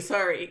Billy,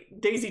 sorry.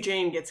 Daisy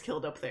Jane gets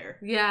killed up there.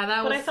 Yeah,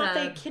 that But was I thought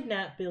sad. they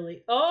kidnapped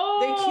Billy. Oh,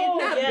 They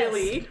kidnap yes.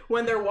 Billy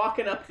when they're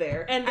walking up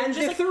there. And And,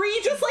 they're just the like-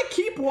 three just like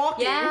keep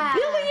walking. Yeah.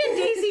 Billy and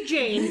Daisy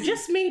Jane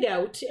just made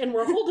out and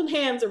were holding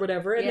hands or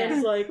whatever, and then Yeah.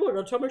 he's like, "Oh, I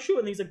gotta tie my shoe,"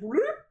 and he's like, "Whoop."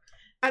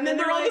 And then And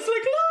they're they're all just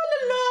like,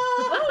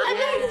 la la la. And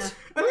then, Yeah.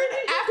 and Where then did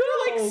he after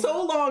go? like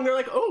so long, they're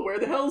like, oh, where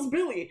the hell's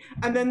Billy?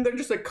 And then they're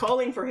just like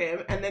calling for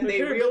him. And then they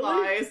Here, Billy.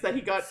 realize that he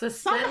got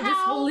Suspend somehow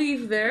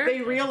disbelief there. they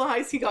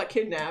realize he got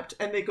kidnapped,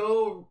 and they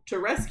go to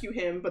rescue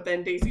him. But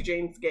then Daisy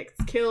Jane gets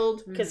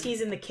killed, because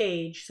he's in the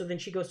cage. So then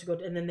she goes to go,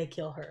 and then they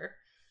kill her.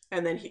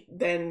 and then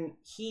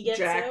He gets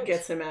Jack out.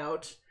 gets him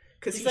out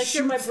because He's he like, shoots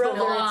 "You're my the brother.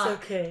 lock.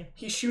 It's okay."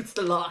 He shoots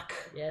the lock,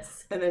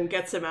 Yes. and then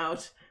gets him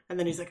out. And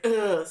then he's like,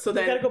 ugh. So We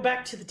then gotta go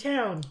back to the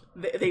town.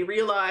 they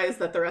realize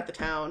that they're at the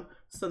town.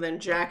 So then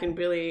Jack and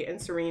Billy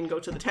and Serene go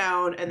to the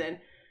town, and then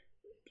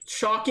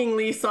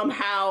shockingly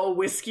somehow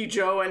Whiskey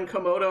Joe and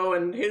Komodo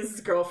and his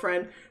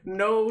girlfriend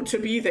know to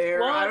be there.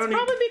 Well, I it's don't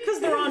probably because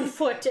they're on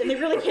foot and they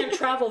really can't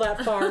travel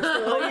that far. So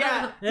they're Oh like,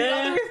 yeah,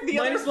 the might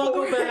other as well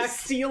go four back.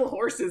 steal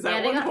horses Yeah,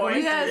 at they one got point.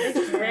 horses. Yes. They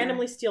just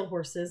randomly steal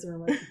horses and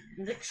we're like,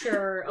 Like,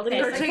 sure. Okay.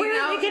 They're It's like, taking where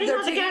are they out, getting they're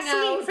all the taking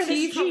gasoline out for this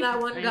tea from Jeep?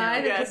 that one I guy.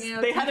 know. They're Yes, taking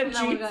out they tea had a from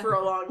that one Jeep guy. for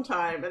a long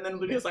time, and then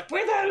Lydia's like,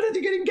 where the hell are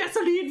they getting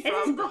gasoline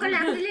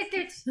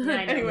from?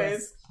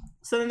 Anyways,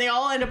 so then they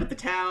all end up at the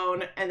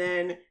town, and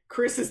then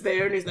Chris is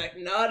there, and he's like,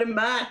 not in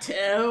my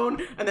town.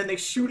 And then they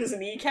shoot his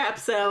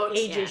kneecaps out,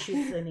 AJ Yeah.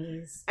 shoots the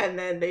knees. and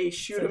then they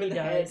shoot So him he in the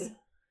dies. head,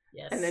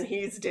 Yes. and then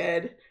he's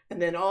dead.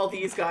 And then all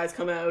these guys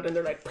come out, and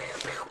they're like, pew,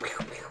 pew,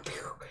 pew, pew,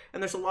 pew.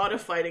 And there's a lot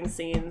of fighting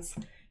scenes.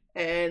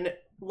 And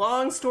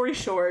long story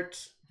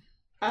short,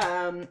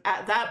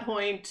 at that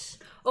point,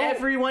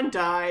 everyone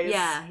dies.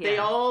 Yeah, They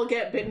yeah. all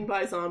get bitten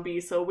by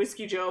zombies. So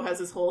Whiskey Joe has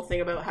this whole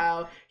thing about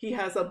how he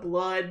has a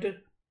blood.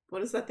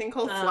 What is that thing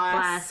called?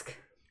 Flask.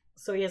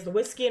 So he has the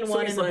whiskey in So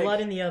one he's and the like,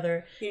 blood in the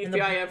other. If and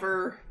the- I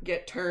ever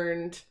get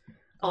turned,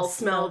 I'll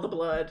smell the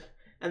blood.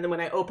 And then when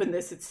I open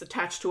this, it's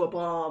attached to a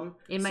bomb.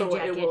 In my so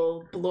jacket. it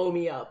will blow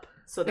me up.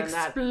 So then that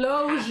happens.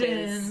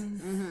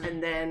 Explosions. Mhm.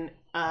 And then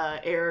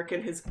Eric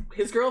and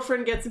his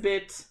girlfriend gets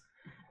bit.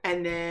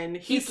 And then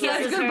he's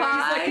kisses like, her.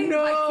 Goodbye. he's like,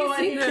 no, by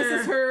and he kissing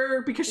kisses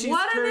her because she's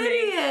What an turning.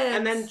 idiot.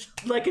 And then,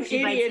 like an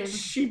She bites idiot, him.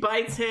 she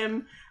bites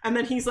him. And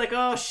then he's like,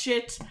 oh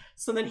shit.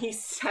 So then he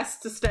has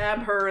to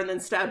stab her and then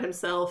stab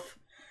himself.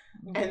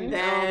 And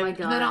then Oh my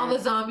god. Then all the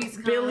zombies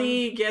come.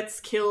 Billy gets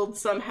killed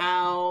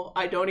somehow.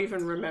 I don't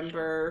even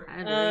remember. I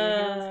believe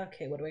it.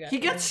 Okay, what do we got? He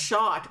gets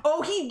shot.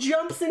 Oh, he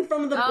jumps in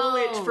from the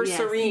bullet for yes.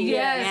 Serene.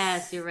 Yes.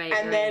 Yes, you're right.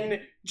 And you're then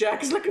right.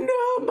 Jack is like,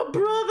 no, my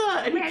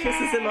brother. And he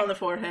kisses him on the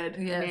forehead.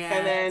 Yes. Yeah.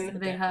 And then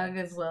They hug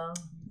as well.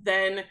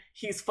 then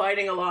he's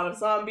fighting a lot of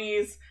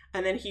zombies.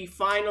 And then he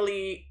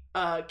finally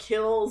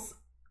kills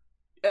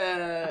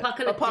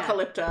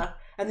Apocalypta.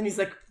 And then he's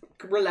like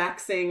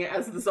relaxing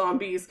as the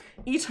zombies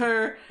eat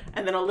her.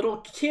 And then a little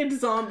kid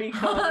zombie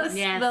comes.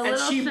 Yes. The And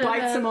little she shit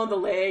bites head. him on the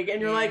leg, and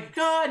you're Yeah. like,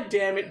 God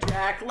damn it,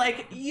 Jack.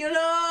 Like, you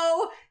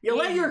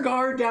let your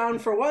guard down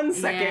for 1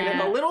 second, and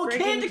the Yeah. little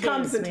Friggin' kid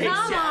comes kids, and man. takes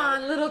Come you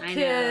out. on, little I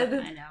kid. know.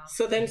 I know.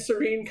 So then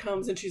Serene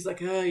comes, and she's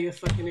like, oh, you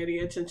fucking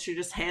idiot. And she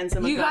just hands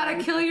him a You gun.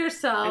 gotta kill And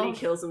yourself. he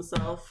kills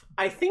himself.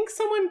 I think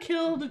someone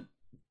killed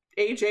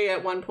AJ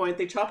at one point.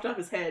 They chopped off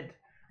his head,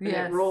 and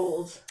Yes. it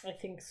rolled. I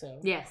think so.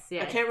 Yes,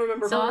 yeah. I can't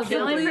remember So who the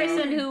killed only him.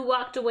 person who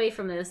walked away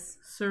from this.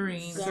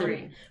 Serene.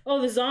 Serene.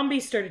 Oh, the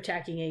zombies start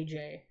attacking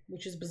AJ,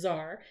 which is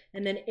bizarre.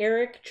 And then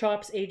Eric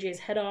chops AJ's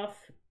head off,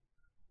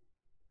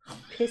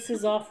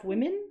 pisses off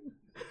women.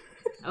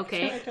 I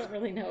Okay. don't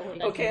really know what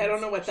that Okay, I means.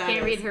 don't know what that Can't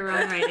is. read her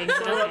own writing. So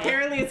Okay.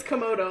 apparently it's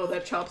Komodo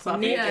that chops off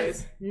Nick,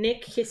 AJ's.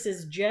 Nick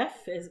kisses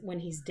Jeff when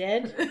he's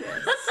dead.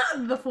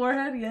 The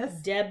forehead,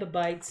 yes. Deb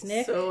bites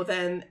Nick. So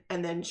then,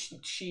 and then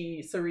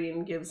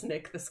Serene gives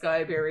Nick the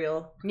sky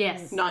burial.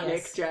 Yes. Not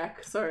Yes. Nick,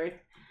 Jack. Sorry.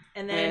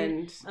 And then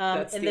And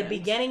that's in the end.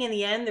 beginning and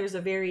the end, there's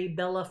a very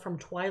Bella from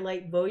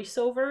Twilight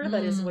voiceover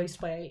that is Mm. voiced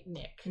by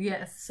Nick.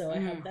 Yes. So I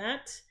have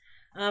that.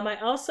 I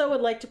also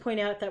would like to point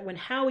out that when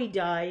Howie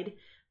died,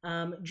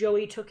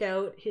 Joey took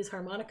out his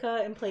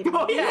harmonica and played.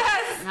 Oh, yeah.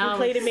 Yes. No, He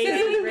played Amazing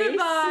Saying Grace.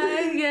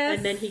 goodbye. Yes.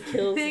 And then he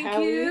kills Thank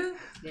Howie. you.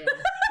 Yeah.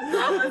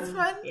 That was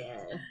fun.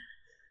 Yeah.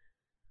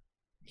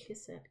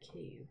 Kiss that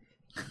cave.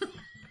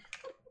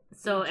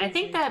 So I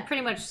think that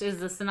pretty much is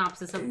the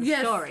synopsis of the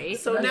Yes. story.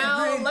 So That's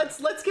now great.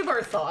 let's give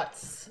our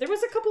thoughts. There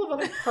was a couple of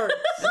other parts.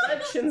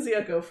 Let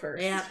Shinzia go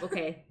first. Yeah.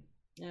 Okay.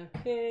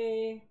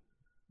 Okay.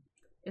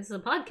 This is a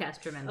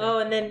podcast. Remember. Oh,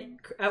 and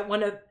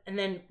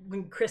then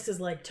when Chris is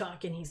like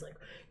talking, he's like,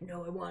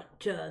 "No, I want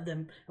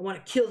them. I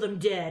want to kill them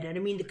dead, and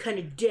I mean the kind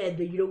of dead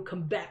that you don't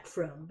come back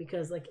from,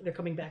 because like they're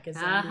coming back as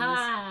zombies."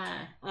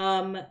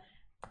 Aha.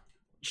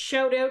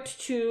 Shout out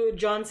to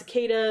John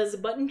Cicada's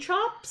button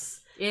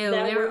chops Ew,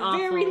 that they were were awful.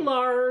 very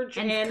large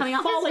And and coming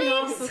off his falling face.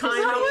 off of his Kind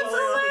of That was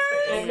falling off his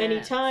face. face many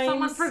Yeah. times.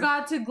 Someone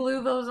forgot to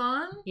glue those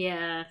on.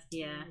 Yeah.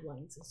 Yeah.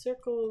 Lines and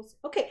circles.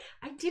 Okay,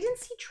 I didn't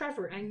see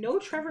Trevor. I know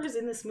Trevor is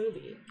in this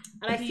movie,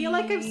 and I feel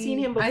like I've seen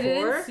him before. I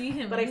didn't see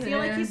him, but I feel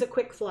like either. he's a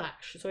quick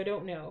flash, so I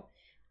don't know.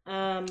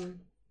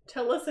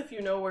 Tell us if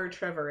you know where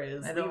Trevor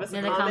is. I don't Leave us a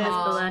In the comment.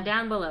 comments below,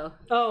 down below.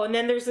 Oh, and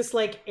then there's this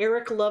like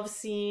Eric love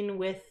scene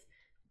with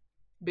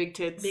Big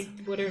tits. big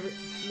whatever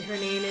her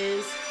name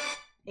is,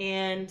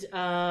 and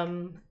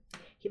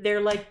they're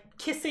like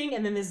kissing,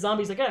 and then this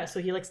zombie's like so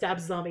he like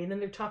stabs the zombie, and then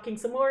they're talking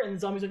some more, and the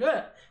zombie's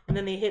like and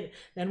then they hit,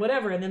 then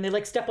whatever, and then they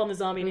like step on the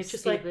zombie, and it's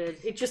just Stupid.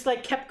 like it just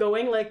like kept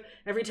going, like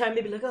every time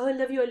they'd be like, oh I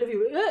love you,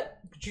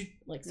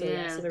 like so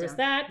yeah, so there was dumb.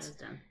 that. It was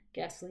dumb.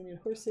 Gasoline and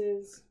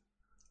horses.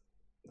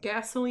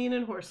 Gasoline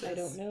and horses. I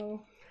don't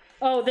know.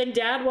 Oh, then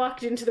Dad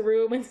walked into the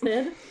room and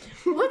said,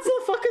 "What the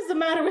fuck is the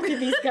matter with you,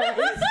 these guys?"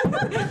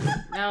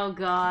 Oh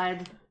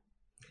God.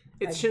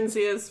 It's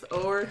Shinzia's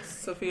or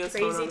Sophia's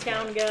phone Crazy on the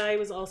Town phone. guy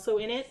was also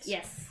in it.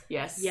 Yes.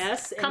 Yes.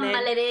 Yes. Come, and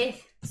my then,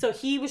 lady. so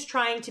he was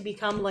trying to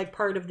become like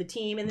part of the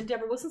team, and then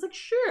Deborah Wilson's like,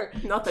 "Sure,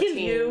 Not the kill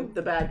team. you."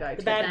 The bad guy.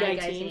 The team. bad guy, Bad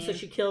guy team. team. So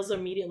she kills him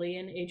immediately,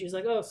 and AJ's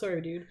like, "Oh,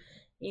 sorry, dude."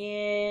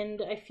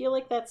 And I feel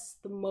like that's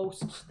the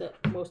most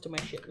of my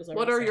shit was.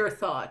 What already are said. your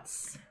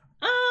thoughts?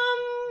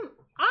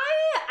 I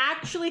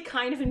actually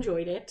kind of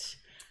enjoyed it.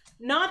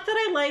 Not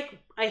that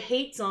I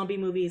hate zombie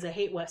movies, I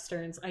hate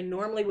westerns. I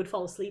normally would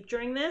fall asleep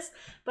during this,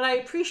 but I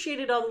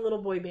appreciated all the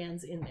little boy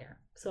bands in there.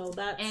 So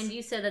that's... And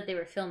you said that they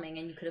were filming,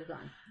 and you could have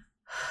gone.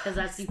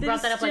 Because you This brought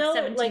is that up still, like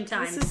 17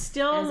 times. This is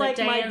still And it's like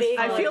like my Diane's big...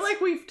 fault. I feel like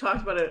we've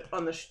talked about it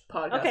on the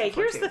podcast. Okay,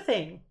 before, here's too. the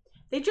thing.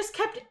 They just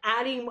kept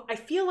adding. I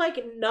feel like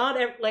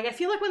I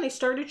feel like when they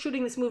started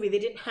shooting this movie, they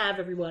didn't have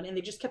everyone, and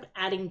they just kept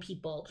adding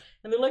people.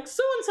 And they're like,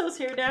 so and so's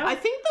here now. I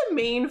think the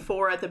main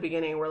four at the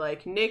beginning were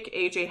like Nick,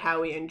 AJ,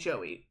 Howie, and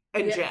Joey,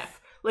 and Yes.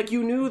 Jeff. Like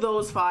you knew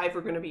those five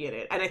were going to be in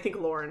it, and I think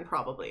Lauren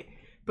probably.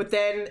 But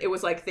then it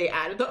was like they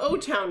added the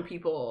O-Town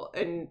people,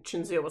 and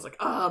Shinzia was like,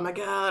 "Oh my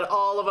god,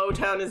 all of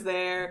O-Town is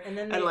there." And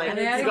then and like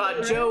they you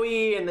got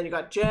Joey, and then you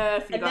got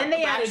Jeff, and then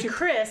they added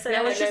Chris, and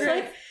I was just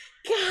like,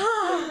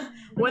 God.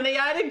 When they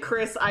added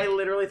Chris, I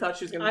literally thought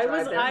she was going to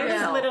drive there. I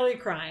was literally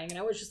crying, and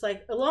I was just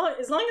like,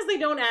 as long as they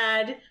don't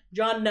add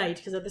John Knight,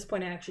 because at this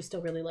point I actually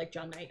still really like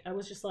John Knight. I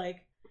was just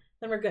like,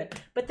 then we're good.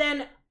 But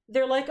then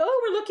they're like,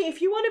 oh, we're looking,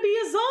 if you want to be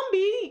a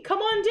zombie, come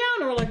on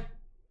down. And we're like,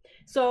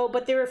 so,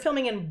 but they were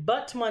filming in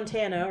Butte,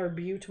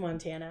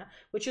 Montana,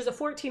 which is a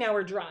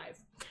 14-hour drive.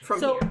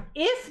 From here.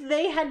 If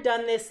they had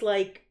done this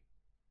like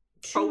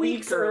 2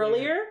 weeks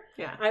earlier,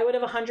 yeah, I would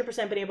have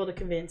 100% been able to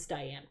convince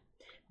Diane.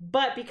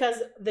 But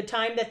because the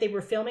time that they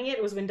were filming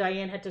it was when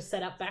Diane had to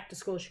set up back to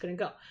school, she couldn't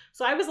go.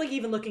 So I was like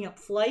even looking up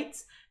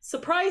flights.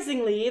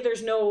 Surprisingly,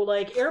 there's no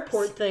like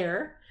airport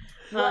there.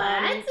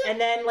 What? And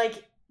then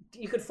like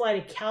you could fly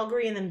to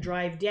Calgary and then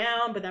drive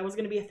down, but that was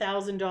going to be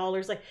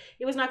 $1,000. Like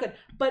it was not good.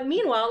 But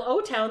meanwhile,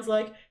 O-Town's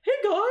like, hey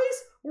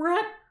guys, we're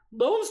at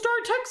Lone Star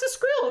Texas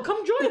Grill.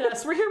 Come join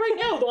us. We're here right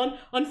now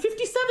on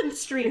 57th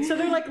Street. So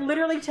they're like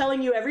literally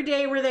telling you every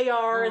day where they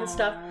are and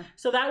stuff.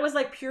 So that was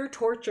like pure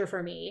torture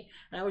for me.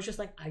 And I was just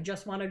like, I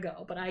just want to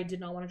go. But I did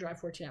not want to drive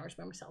 14 hours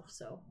by myself.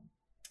 So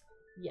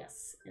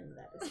yes. And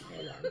that is my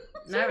alarm.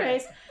 So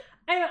anyways,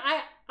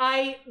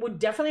 I would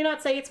definitely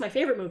not say it's my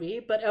favorite movie.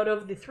 But out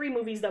of the 3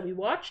 movies that we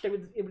watched, it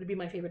would be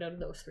my favorite out of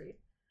those 3.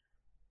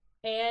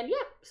 And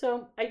yeah,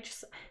 so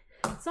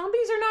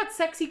zombies are not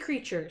sexy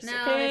creatures. No,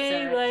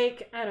 okay,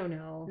 like I don't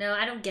know. No,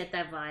 I don't get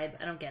that vibe.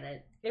 I don't get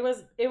it. It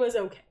was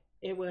okay.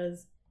 It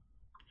was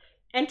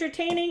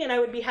entertaining, and I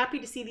would be happy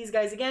to see these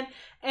guys again.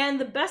 And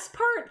the best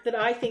part that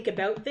I think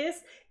about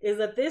this is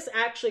that this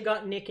actually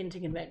got Nick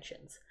into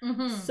conventions.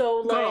 Mm-hmm. So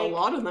like got a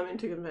lot of them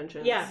into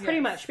conventions. Yeah,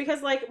 pretty much,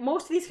 because like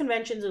most of these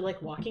conventions are like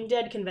Walking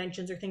Dead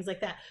conventions or things like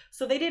that.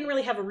 So they didn't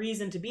really have a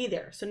reason to be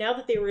there. So now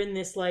that they were in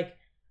this like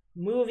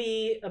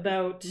movie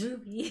about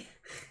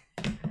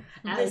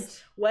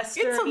this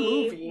western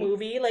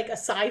movie, like a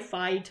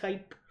sci-fi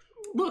type.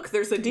 Look,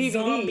 there's a DVD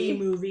zombie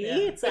movie. Yeah.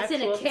 It's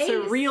in a case. It's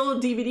a real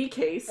DVD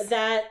case.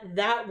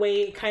 That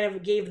way kind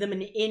of gave them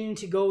an in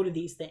to go to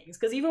these things.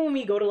 Because even when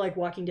we go to like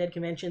Walking Dead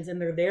conventions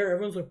and they're there,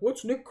 everyone's like,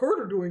 "What's Nick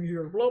Carter doing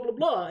here?" Blah blah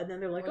blah, and then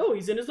they're like, "Oh,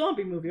 he's in a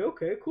zombie movie.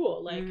 Okay,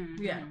 cool." Like,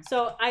 yeah.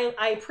 So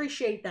I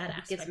appreciate that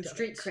aspect. Get some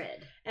street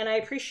cred. And I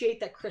appreciate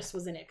that Chris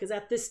was in it, because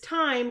at this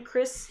time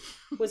Chris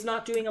was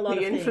not doing a lot of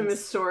the things.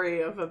 infamous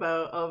story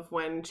of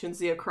when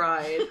Shinzia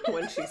cried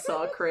when she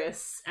saw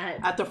Chris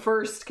at the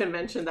first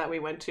convention that we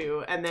went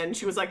to, and then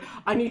she was like,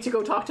 "I need to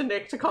go talk to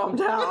Nick to calm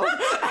down,"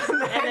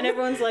 and then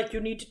everyone's like, "You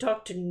need to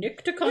talk to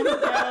Nick to calm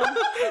down,"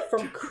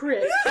 from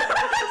Chris.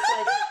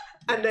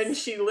 And then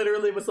she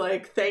literally was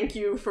like, "Thank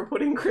you for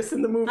putting Chris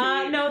in the movie."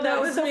 No,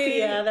 that was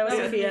Sophia. That was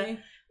Sophia. Me.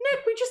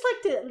 Nick, we just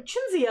like to,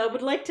 Shinzia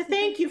would like to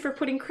thank you for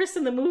putting Chris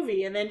in the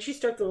movie. And then she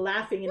starts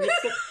laughing and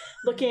Nick's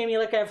looking at me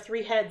like I have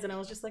 3 heads. And I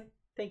was just like,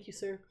 thank you,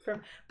 sir,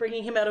 for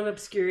bringing him out of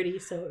obscurity.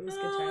 So it was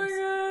good times.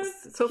 Oh my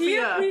God. Sophia, He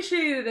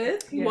appreciated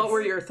it. what were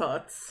your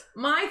thoughts?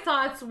 My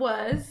thoughts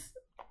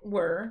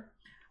were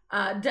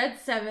Dead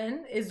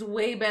 7 is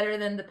way better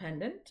than The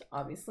Pendant,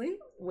 obviously,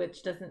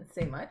 which doesn't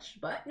say much,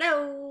 but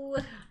No.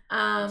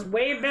 It's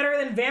way better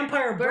than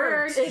Vampire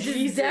Birds.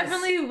 It's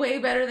definitely way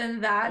better than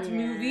that Yeah.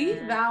 movie.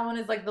 That one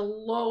is like the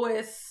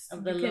lowest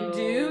Of the you can low.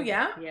 do.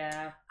 Yeah.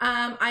 Yeah.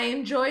 I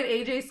enjoyed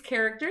AJ's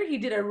character. He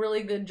did a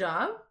really good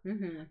job.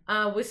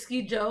 Mm-hmm.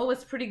 Whiskey Joe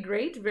was pretty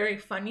great, very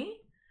funny.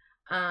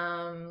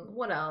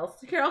 What else?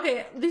 Here,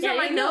 okay, these are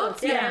my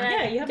notes.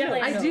 Yeah, you have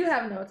definitely notes. I do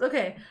have notes.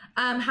 Okay.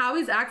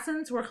 Howie's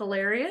accents were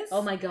hilarious.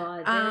 Oh my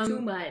god, they're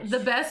too much. The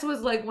best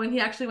was like when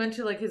he actually went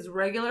to like his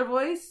regular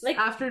voice, Like,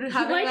 after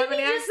having why that didn't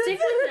many he just stick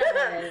accents. with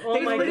that? Oh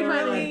They my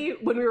literally,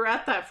 when we were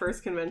at that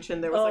first convention,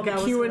 there was like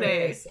a Q&A.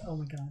 hilarious. Oh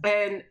my god.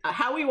 And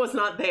Howie was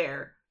not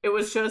there. It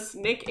was just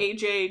Nick,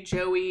 AJ,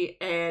 Joey,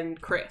 and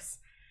Chris.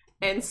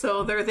 And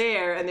so they're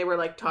there, and they were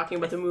like talking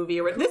about the movie.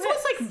 This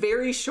was like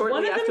very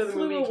shortly after the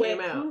movie came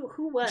out.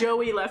 Who was?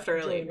 Joey left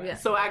early. Joey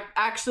left. So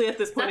actually, at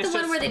this Is point, that the it's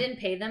one just where they didn't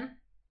pay them?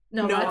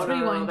 No, that's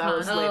Rewind that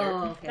was Con. later.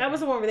 Oh, okay. That was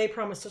the one where they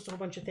promised us a whole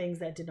bunch of things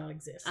that did not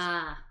exist.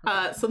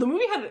 So the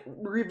movie had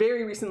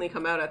very recently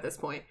come out at this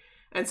point,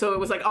 and so it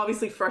was like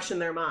obviously fresh in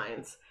their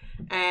minds,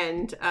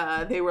 and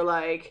they were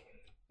like,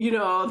 you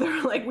know,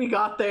 they're like, we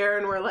got there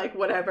and we're like,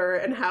 whatever,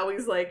 and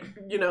Howie's like,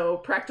 you know,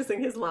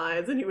 practicing his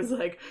lines, and he was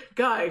like,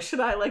 guys,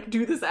 should I like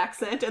do this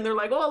accent? And they're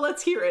like, oh,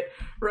 let's hear it,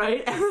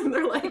 right? And then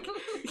they're like,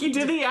 he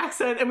did the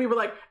accent, and we were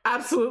like,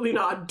 absolutely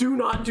not, do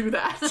not do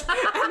that.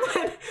 And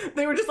then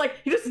they were just like,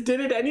 he just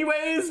did it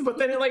anyways, but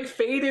then it like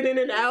faded in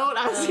and out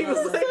as he was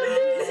like,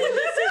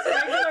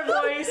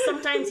 regular voice.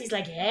 Sometimes he's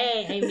like,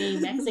 "Hey, I'm a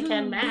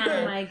Mexican Oh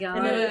man." my god,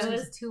 And then it it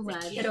was too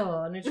much.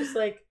 And it's just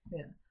like,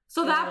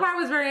 So that part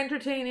was very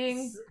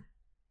entertaining.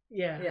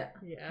 yeah.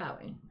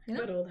 Howie.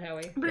 Good old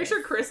Howie. I'm pretty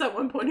sure Chris at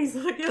one point he's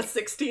like, yeah,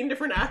 16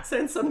 different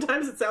accents.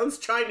 Sometimes it sounds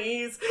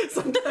Chinese.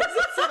 Sometimes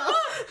it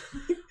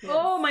sounds...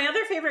 Oh, my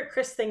other favorite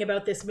Chris thing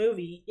about this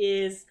movie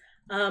is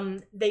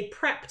they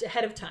prepped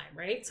ahead of time,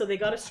 right? So they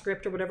got a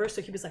script or whatever.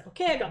 So he was like,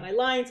 okay, I got my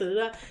lines. Da, da,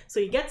 da. So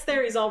he gets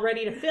there, he's all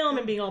ready to film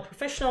and being all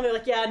professional. They're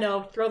like, yeah,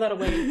 no, throw that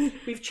away.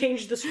 We've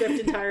changed the script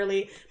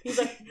entirely. He's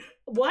like,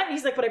 what?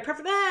 He's like, but I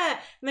prefer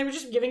that. And they were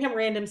just giving him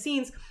random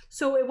scenes.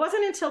 So it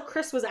wasn't until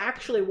Chris was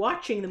actually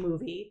watching the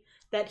movie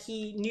that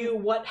he knew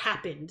what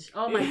happened.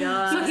 Oh my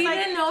god. So he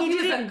didn't know if he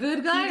was a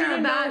good guy or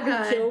a bad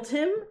guy. Who killed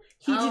him.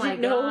 He didn't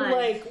know,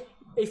 like,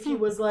 if he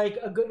was like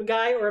a good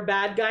guy or a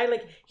bad guy.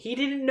 Like, he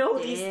didn't know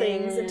these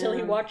things until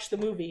he watched the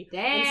movie.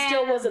 And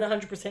still wasn't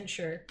 100%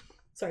 sure.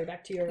 Sorry,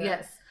 back to your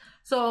Yes.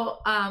 So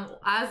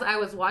as I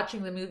was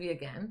watching the movie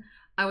again,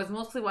 I was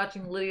mostly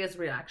watching Lydia's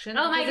reaction.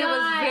 Oh my god. It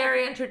was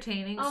very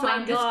entertaining. Oh so my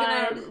I'm just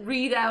gonna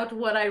read out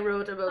what I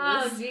wrote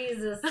about this. Oh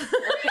Jesus.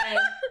 Okay.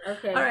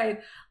 Okay. All right.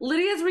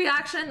 Lydia's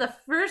reaction, the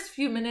first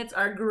few minutes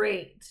are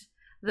great.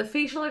 The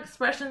facial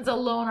expressions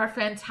alone are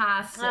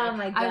fantastic. Oh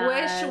my god. I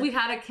wish we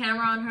had a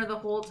camera on her the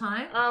whole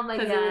time. Oh my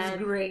god. Because it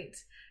was great.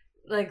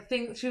 Like,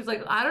 she was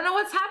like, I don't know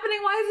what's happening.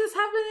 Why is this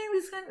happening?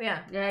 These kind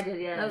of, Yeah, I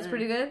did. Yeah, that was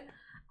pretty good.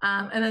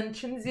 And then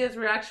Chinzia's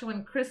reaction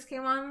when Chris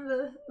came on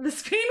the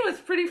screen was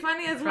pretty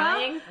funny as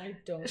Crying? well. I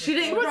don't. She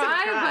didn't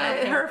cry,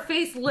 but her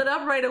face lit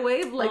up right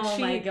away. Like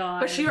my god.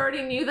 But she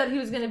already knew that he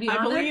was going to be on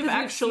I there. believe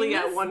actually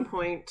at one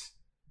point,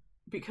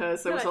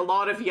 because there was a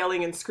lot of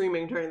yelling and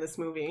screaming during this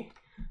movie,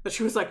 that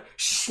she was like,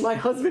 "Shh, my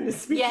husband is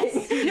speaking."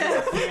 Yes.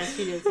 Yes,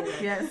 she did say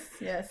that. Yes,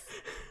 yes.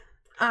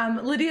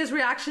 Lydia's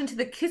reaction to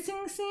the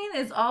kissing scene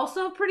is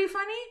also pretty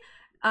funny.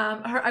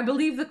 I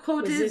believe the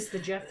quote Was is, this the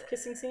Jeff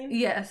kissing scene?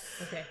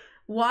 yes. Okay.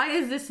 Why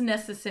is this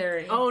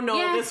necessary? Oh no,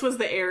 Yeah. this was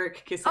the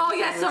Eric kissing. Oh, scene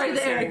yeah, I was sorry, gonna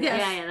the Eric, say.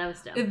 yes. Yeah, that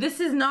was dumb. This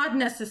is not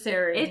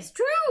necessary. It's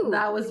true.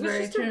 That was It was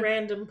very just true. a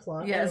random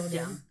plot. Yes. I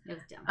don't know. It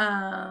was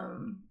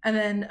dumb. And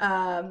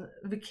then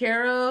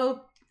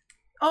Vaquero.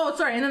 Oh,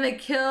 sorry. And then they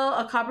kill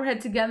a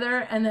copperhead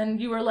together, and then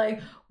you were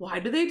like, "Why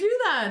do they do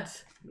that?"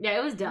 Yeah,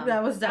 it was dumb.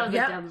 That was dumb. That was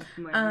Yep. a dumb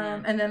moment,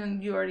 yeah. And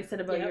then you already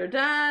said about Yep. your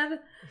dad.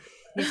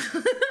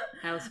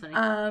 That was funny.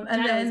 And Dad always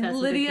has then some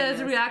good Lydia's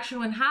cameos. reaction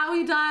when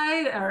Howie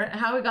died or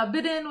Howie got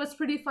bitten was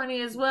pretty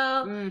funny as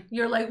well.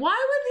 You're like, why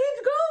would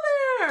he go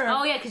there?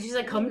 Oh yeah, because she's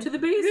like, come to the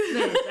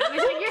basement. I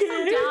was like,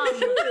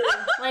 you're so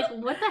dumb.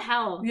 Like, what the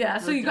hell? Yeah,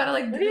 so you gotta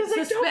like But he was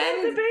like, don't go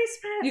to the suspend.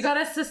 basement. You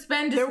gotta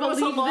suspend There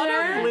disbelief was a lot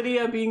there. of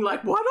Lydia being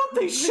like, "Why don't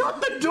they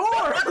shut the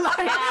door?" Like,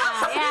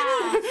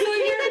 Yeah. So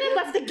you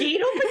left the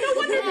gate open. No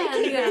wonder they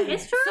came in.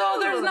 It's true. So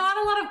there's not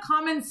a lot of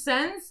common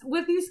sense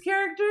with these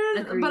characters,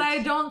 Agreed. but I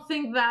don't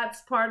think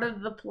that's part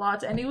of the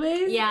plot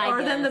anyways. Yeah, I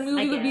or then the guess,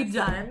 movie I would be guess.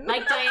 done.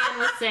 Like Diane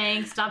was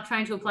saying, stop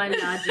trying to apply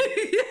logic.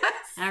 yes.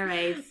 All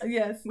right.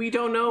 Yes. we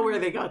don't know where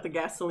they got the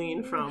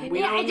gasoline from. We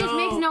Yeah, don't it just know.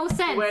 makes no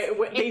sense. They It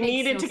makes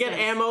needed no to get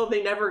sense. ammo.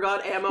 They never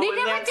got ammo, They and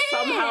never then did.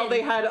 somehow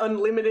they had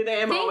unlimited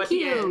ammo Thank at the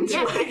you. end.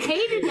 Yes, I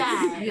hated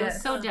that. It Yes.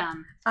 was so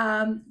dumb.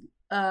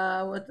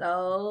 What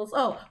else?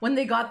 Oh, when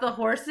they got the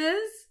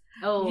horses,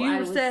 Oh, I you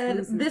was said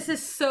losing this it.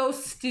 is so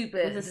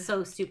stupid. This is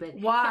so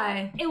stupid.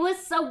 Why? It was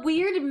a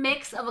weird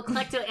mix of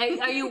eclectic.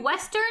 Are you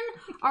Western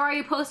or are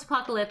you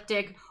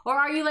post-apocalyptic or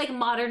are you like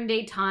modern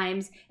day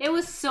times? It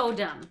was so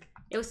dumb.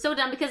 It was so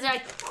dumb because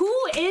like, who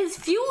is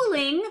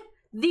fueling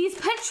these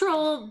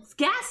petrol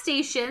gas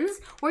stations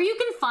where you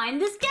can find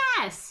this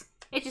gas?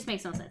 It just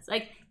makes no sense.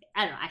 Like,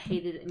 I don't know. I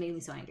hated it. It made me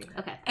so angry.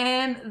 Okay.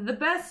 And the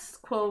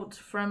best quote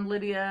from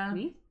Lydia.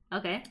 Me?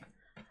 Okay.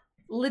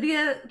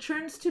 Lydia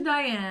turns to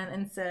Diane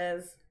and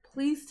says,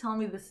 "Please tell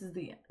me this is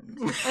the end."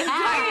 And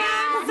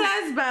Diane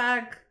says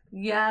back,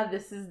 "Yeah,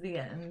 this is the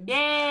end."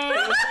 Yay!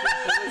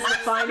 The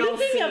final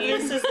Speaking of scene.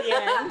 This Is the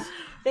End,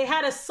 they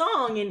had a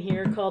song in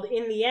here called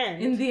In the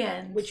End. In the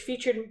end. which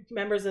featured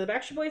members of the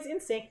Backstreet Boys,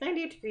 NSYNC,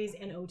 98 Degrees,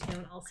 and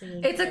O-Town all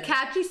singing. It's a together.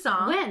 catchy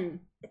song. When?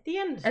 At the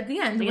end. At the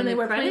end, Like when in they the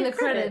were playing the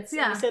credits? credits.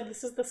 Yeah. We said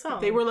this is the song.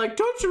 They were like,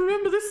 "Don't you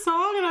remember this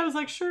song?" And I was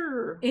like,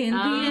 "Sure." In the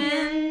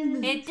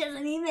end. It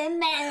doesn't even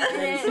matter.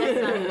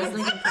 That's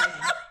Linkin Park.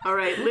 All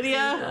right,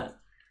 Lydia,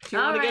 do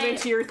you want to get Alright.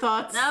 into your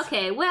thoughts?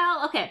 Okay,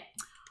 well, okay.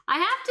 I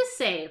have to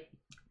say,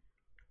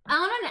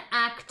 on an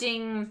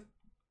acting,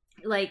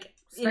 like,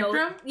 you know,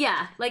 Spectrum?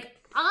 yeah, like,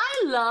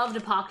 I loved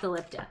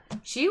Apocalypta.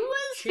 She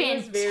was She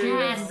was very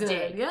fantastic.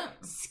 Good. Yeah.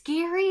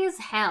 Scary as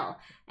hell.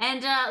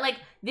 And, like,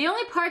 the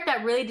only part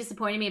that really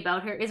disappointed me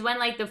about her is when,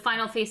 like, the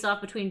final face-off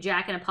between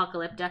Jack and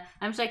Apocalypta,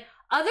 I'm just like,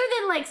 other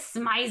than, like,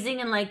 smizing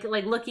and, like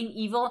looking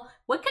evil,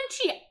 what can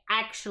she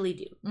actually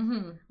do?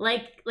 Mm-hmm.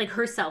 Like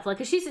herself, like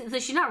 'cause she's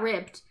not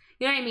ripped,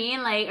 you know what I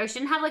mean, like, or she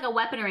didn't have like a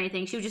weapon or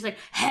anything. She was just like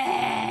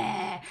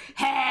hey,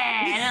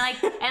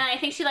 and I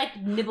think she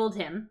like nibbled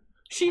him.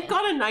 She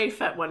got a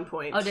knife at one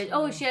point. She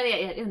had, yeah,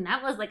 and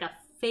that was like a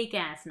fake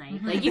ass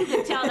knife. Like you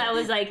could tell that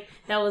was like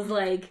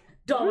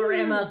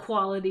Dollarama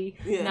quality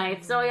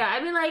knife. So yeah,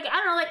 I mean, like, I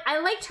don't know, like I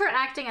liked her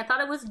acting. I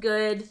thought it was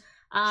good.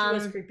 She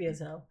was creepy as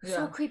hell.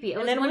 So creepy. It And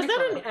was then wonderful.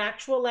 was that an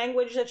actual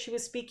language that she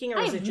was speaking, or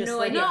I was it have just no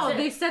like idea. No,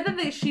 they said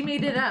that she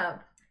made it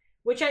up.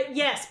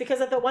 Yes, because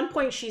at the one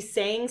point she's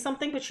saying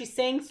something, but she's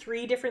saying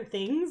 3 different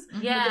things.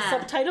 Yeah. But the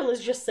subtitle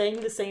is just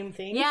saying the same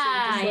thing. Yeah,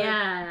 so just,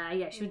 like,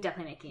 yeah. She was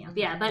definitely making up.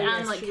 Yeah, but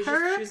yes, like she was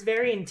her. she was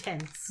very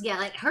intense. Yeah,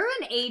 like her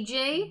and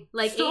AJ,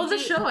 like Stole AJ, the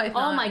show, I oh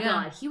thought, my yeah.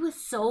 god, he was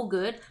so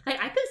good. Like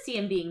I could see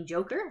him being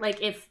Joker,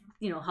 like if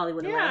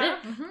Hollywood allowed Yeah.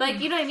 it.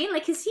 Like you know what I mean?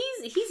 Like because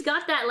he's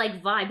got that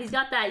like vibe. He's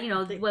got that The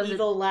what was it?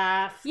 evil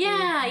laugh.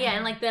 Yeah,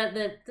 and like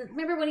the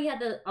remember when he had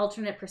the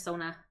alternate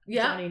persona,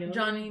 Yeah,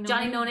 Johnny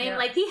Johnny No Name? yeah.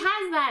 Like he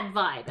has that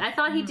vibe. I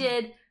thought he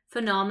did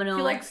phenomenal.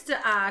 He likes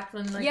to act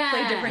and like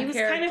play different He was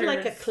characters. kind of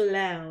like a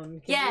clown.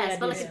 'Cause he yes, had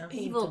but like his an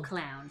paint evil and-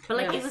 clown. But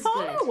like Yeah. it I was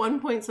thought good. at one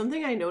point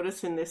something I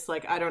noticed in this,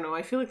 like, I don't know,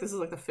 I feel like this is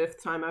like the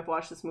 5th time I've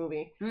watched this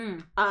movie.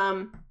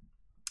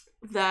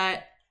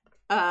 That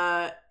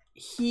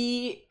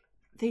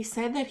they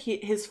said that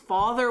his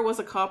father was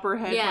a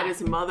copperhead, Yeah. but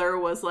his mother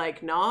was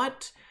like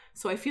not.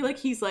 So I feel like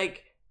he's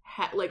like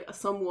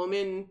some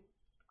woman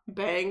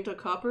banged a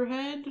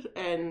copperhead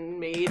and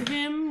made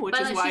him, which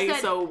But is like why she he's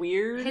said, so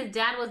weird. His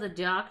dad was a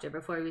doctor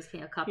before he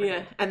became a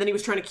copperhead. Yeah, and then he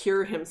was trying to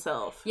cure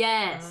himself.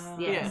 Yes,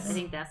 yes, Yes. I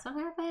think that's what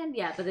happened.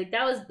 Yeah, but like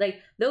that was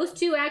like those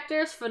 2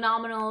 actors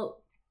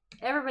phenomenal.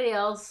 Everybody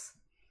else,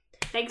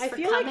 thanks I for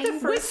feel coming. like the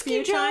first few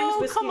Whiskey times, Joe,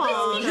 Whiskey come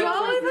on. Joe-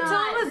 Joey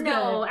Vuitton was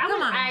No, good.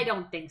 Come on. I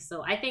don't think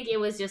so. I think it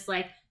was just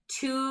like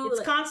too.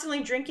 It's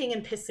constantly drinking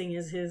and pissing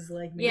is his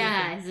like. main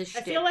yeah, thing. it's a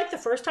I feel like the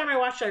first time I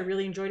watched it, I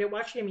really enjoyed it.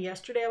 Watching him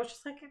yesterday, I was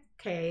just like,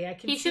 okay, I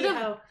can He see should have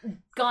how.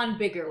 gone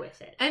bigger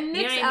with it. And You know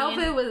Nick's what I mean?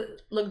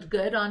 outfit looked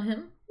good on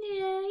him.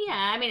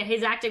 Yeah. I mean,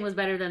 his acting was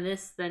better than it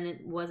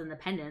was in The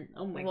Pendant.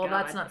 Oh my Well,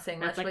 god. that's not saying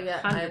That's much, like but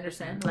yeah, 100%, I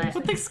understand. but-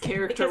 But this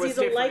character Because was he's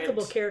a different.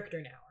 likable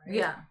character now, right?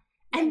 Yeah.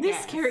 And this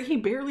Yes. character, he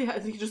barely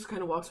has. He just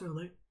kind of walks around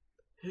like,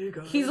 "Hey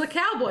guys." He's a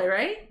cowboy,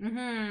 right?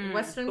 Mm-hmm.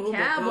 Western Oh my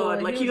cowboy.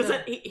 god! Like he was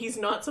doesn't. He's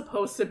not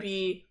supposed to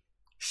be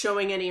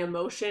showing any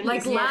emotion. Like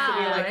he's supposed to be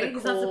loud, like right? the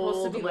He's not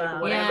supposed to cold, be like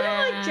loud. whatever.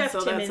 Yeah. Like Jeff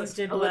So that's Timmons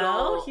did a little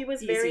well. He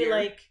was very easier.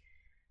 like.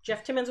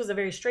 Jeff Timmons was a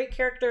very straight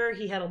character.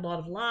 He had a lot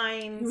of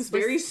lines. He was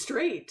very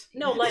straight.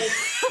 No, like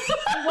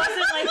he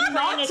wasn't like playing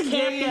Not a gay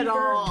campy at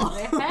all.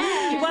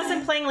 He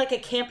wasn't playing like a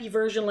campy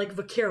version like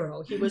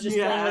Vaquero. He was just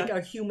Yeah. playing like a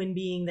human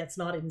being that's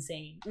not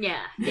insane. Yeah.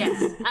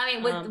 Yes. I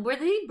mean, were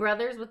they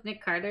brothers with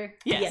Nick Carter?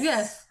 Yes.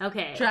 Yes.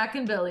 Okay. Jack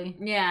and Billy.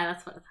 Yeah,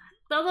 that's what.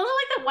 Those are like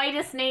the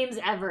whitest names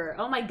ever.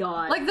 Oh my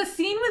god. Like the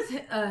scene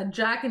with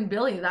Jack and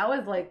Billy, that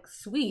was like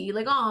sweet.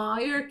 Like, oh,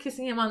 you're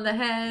kissing him on the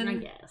head. I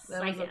guess.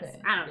 That I was guess.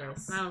 okay. I don't know.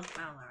 Yes. I don't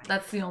know. Right?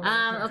 That's the only.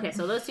 Okay,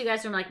 so those 2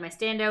 guys are like my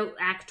standout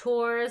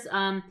actors.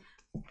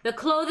 The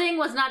clothing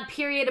was not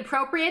period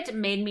appropriate. It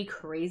made me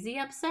crazy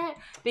upset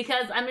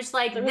because I'm just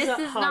like, There was this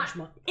a is not.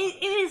 hodgepodge.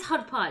 It is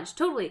hodgepodge,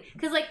 totally.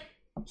 Because like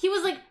he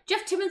was like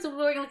Jeff Timmons was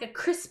wearing like a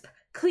crisp,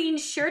 clean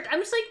shirt. I'm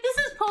just like, this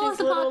is His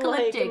little like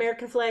post-apocalyptic.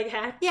 American flag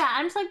hat. Yeah,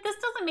 I'm just like, this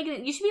doesn't make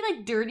it. You should be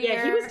like dirtier.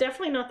 Yeah, he was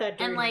definitely not that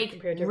dirty and like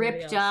compared to everybody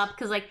ripped else. up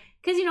because like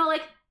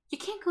you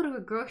can't go to a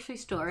grocery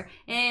store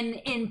and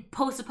in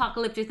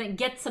post-apocalyptic thing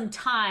get some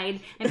Tide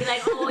and be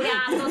like, oh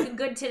yeah, I'm looking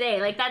good today.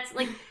 Like that's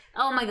like,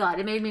 oh my god,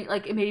 it made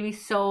me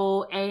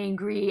so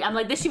angry. I'm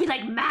like, this should be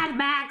like Mad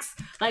Max.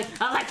 Like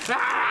I'm like,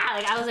 ah!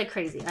 Like I was like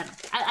crazy.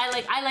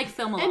 I like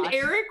film a lot. And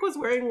Eric was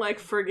wearing like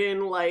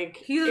friggin' like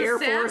He's a Air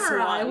Force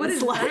samurai. Ones. What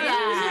is like, that? He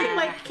was Yeah. wearing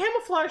like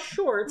camouflage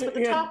shorts, but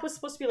the Yeah. top was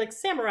supposed to be like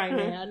samurai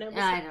man. It was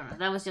I don't know.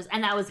 That was just,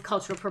 and that was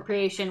cultural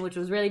appropriation, which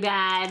was really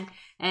bad.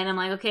 And I'm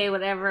like, okay,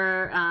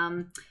 whatever.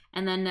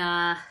 And then,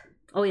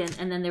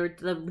 and then they were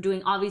doing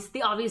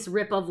the obvious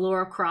rip of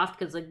Laura Croft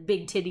because like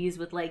big titties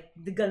with like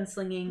the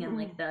gunslinging and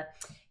like the,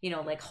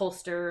 like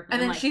holster.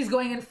 And then like, she's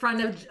going in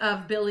front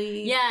of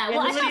Billy. yeah. And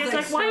Well, I Lydia's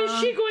thought like, why is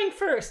she going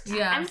first?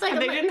 Yeah. I'm just like,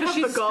 And they didn't have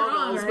the she's strong,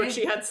 goggles, right? but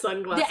she had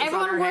sunglasses yeah,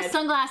 everyone on her wore head.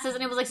 sunglasses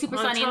and it was like super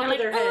On sunny and top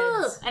they're of like, their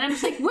oh, heads. and I'm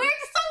just like, where's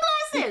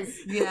the sunglasses?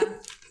 Yeah.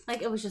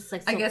 Like it was just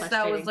like so I guess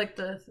that was frustrating. like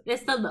the.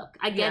 It's the look.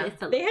 I get Yeah. it's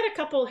the look. They had a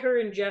couple. Her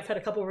and Jeff had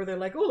a couple where they're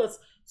like, "Oh, let's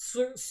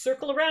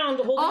circle around,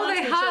 holding Oh, on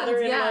they to each hugged, other,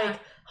 and yeah. like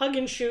hug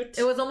and shoot."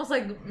 It was almost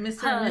like Mr. and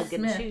Miss Hug and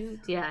Smith. shoot.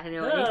 Yeah, I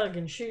know. hug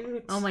and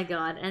shoot. Oh my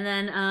god. And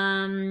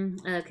then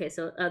okay,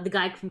 so the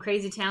guy from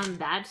Crazy Town,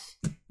 that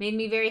made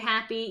me very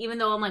happy, even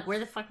though I'm like, where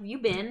the fuck have you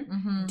been,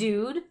 Mhm.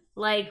 dude?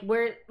 Like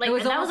where like It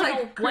was and that was almost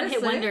like like a one hit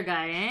Chris, eh? wonder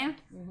guy, eh?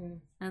 Mhm.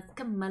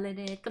 Come my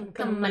lady,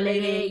 come my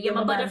lady, you're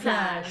my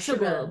butterfly,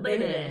 sugar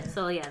baby.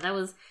 So yeah, it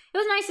was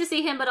nice to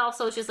see him, but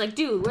also it's just like,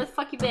 dude, where the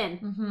fuck you been?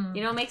 Mhm.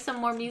 You know, make some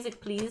more music,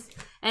 please.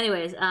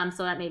 Anyways,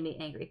 so that made me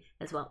angry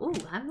as well. Ooh,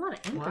 I have a lot of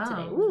anger Wow.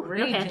 today. Ooh,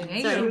 Raging, okay. eh?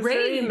 He Sorry. was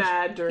very Rage.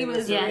 mad during He this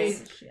was Yes.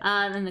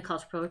 movie. Then the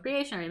cultural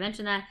appropriation, I already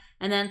mentioned that.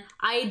 And then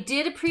I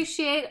did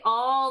appreciate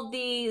all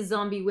the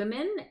zombie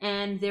women,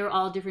 and they were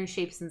all different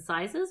shapes and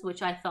sizes,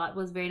 which I thought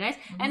was very nice.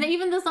 And then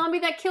even the zombie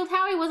that killed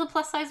Howie was a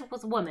plus size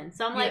was a woman.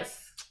 So I'm like,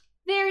 Yes.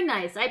 very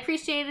nice. I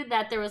appreciated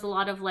that there was a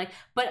lot of like,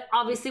 but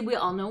obviously we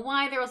all know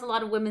why there was a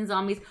lot of women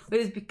zombies. It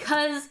was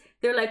because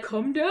they're like,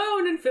 come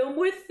down and film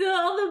with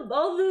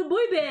all the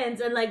boy bands,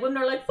 and like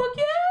women are like, fuck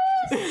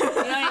yes, you know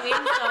what I mean?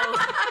 So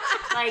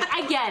like,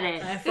 I get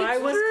it. If I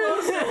was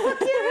closer,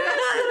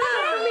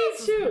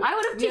 too. I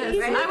would have Yes,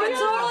 taken. I would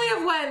totally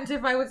have went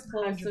if I was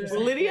closer.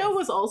 100%. Lydia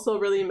was also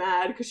really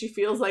mad because she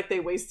feels like they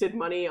wasted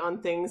money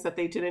on things that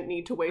they didn't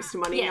need to waste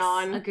money Yes,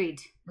 on. agreed.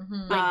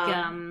 Mhm.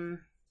 Like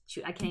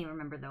shoot, I can't even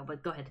remember though.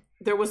 But go ahead.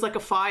 There was like a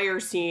fire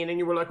scene, and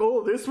you were like,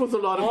 "Oh, this was a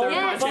lot of All their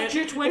the budget."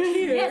 budget went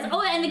here. Yes.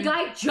 Oh, and the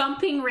guy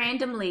jumping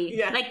randomly.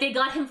 Yeah. Like they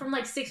got him from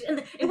like 6.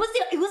 And it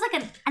was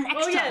like an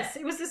extra. Oh yes,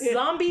 it was this Yeah.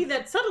 zombie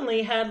that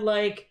suddenly had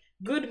like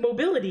good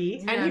mobility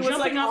And he was,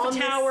 jumping like, off on a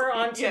this- tower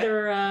onto yeah.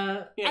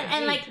 their. Yeah.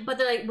 And like, but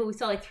we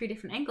saw like 3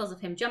 different angles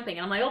of him jumping,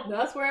 and I'm like, oh,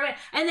 that's where I went.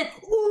 And then,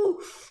 ooh,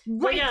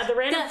 But right, yeah, the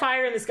random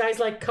fire, and this guy's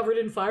like covered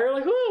in fire.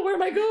 Like, oh, where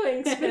am I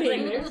going? Like,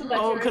 Spinning. there's a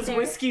bunch Oh, of because there.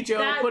 Whiskey Joe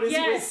That- put his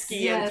yes, whiskey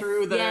in yes,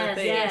 through the yes,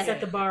 thing. Yes, at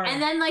the bar.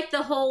 And then like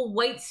the whole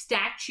white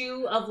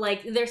statue of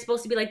like they're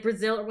supposed to be like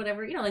Brazil or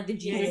whatever, you know, like the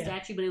Jesus Yeah.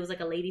 statue, but it was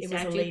like a lady it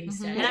was statue. a lady Mhm.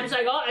 statue. And I'm just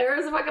like, oh,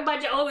 there's a fucking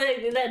bunch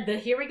of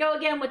here we go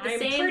again with the I'm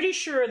same. pretty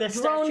sure the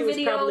drone statue was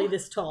video. probably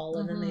this tall,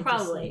 and then they just,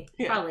 Probably, like,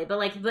 Yeah. probably, but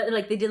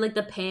like they did like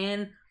the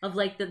pan of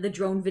like the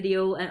drone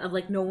video and of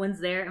like no one's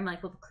there. I'm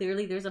like, well,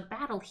 clearly there's a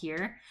battle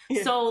here,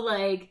 Yeah. so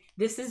like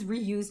this is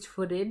reused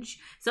footage.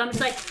 So I'm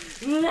just like,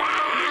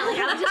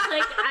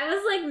 I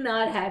was like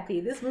not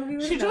happy. This movie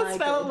was. She not just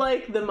felt good.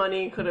 like the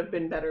money could have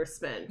been better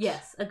spent.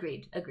 Yes,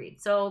 agreed.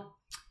 So,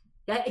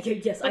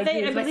 yes, But I they,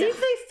 agree I with believe myself.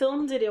 they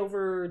filmed it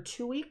over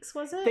 2 weeks.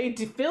 Was it? They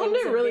filmed It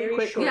was it a really very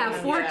quickly. short-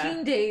 Yeah,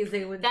 14 days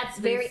they would. That's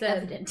they very said.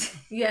 evident.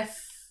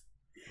 Yes.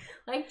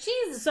 Like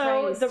Jesus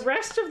So Christ. the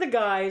rest of the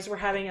guys were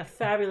having a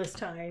fabulous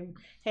time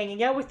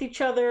hanging out with each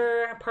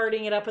other,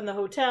 partying it up in the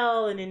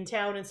hotel and in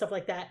town and stuff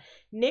like that.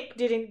 Nick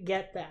didn't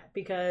get that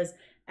because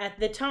at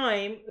the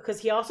time, because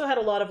he also had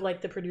a lot of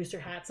like the producer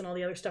hats and all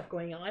the other stuff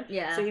going on.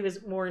 Yeah. So he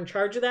was more in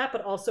charge of that,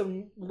 but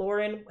also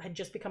Lauren had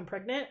just become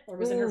pregnant or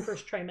was in her Oof.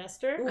 first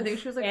trimester I think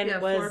she was like and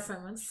 4 or was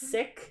 5 months.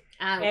 sick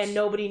Ouch. and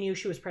nobody knew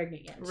she was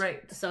pregnant yet.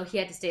 Right. So he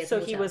had to stay at the So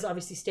hotel. he was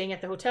obviously staying at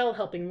the hotel,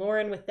 helping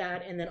Lauren with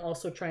that, and then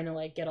also trying to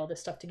like get all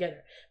this stuff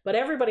together. But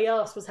everybody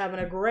else was having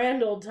a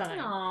grand old time.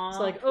 Aw,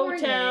 So like poor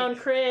O-Town, Nick.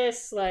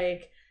 Chris,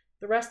 like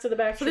the rest of the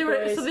Backstreet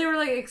Boys. So they were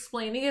like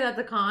explaining it at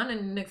the con,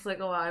 and Nick's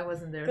like, "Oh, I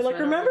wasn't there." They're so like, I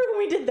don't remember know." when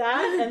we did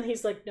that? And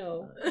he's like,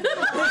 no,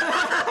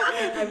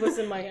 I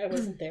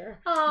wasn't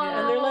there. Aw.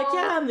 And they're like,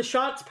 yeah, and the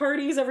shots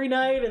parties every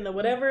night and the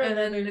whatever. And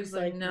then they're Nick's just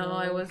like, "No,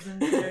 I wasn't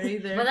there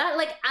either." But that,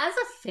 like, as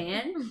a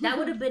fan, that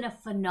would have been a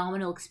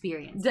phenomenal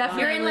experience.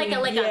 Definitely.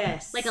 You're in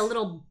Yes. a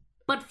little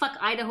buttfuck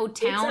Idaho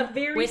town a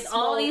very with all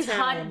small these town.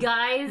 hot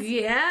guys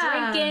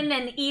yeah, drinking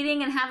and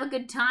eating and have a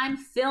good time,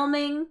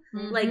 filming,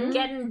 like Mhm.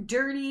 getting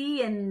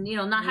dirty and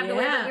not having to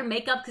worry Yeah. about your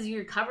makeup because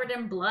you're covered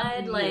in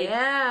blood. Like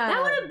yeah,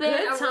 that would have been good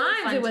a really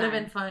times. fun It would have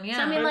time. been fun. Yeah.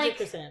 So, I mean, like,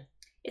 100%.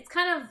 it's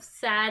kind of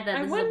sad that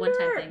I this is a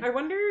one-time thing.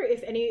 wonder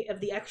if any of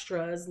the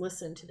extras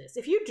listen to this.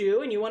 If you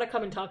do and you want to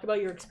come and talk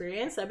about your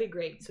experience, that'd be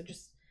great. So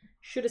just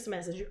shoot us a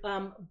message.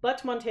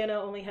 But Montana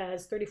only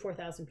has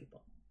 34,000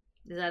 people.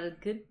 Is that a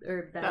good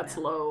or bad? That's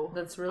now? low.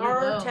 That's really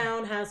Our low.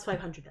 town has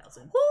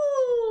 500,000.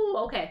 Woo!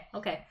 Okay.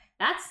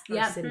 That's Our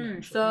yeah. city,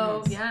 actually.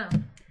 So Yes. yeah,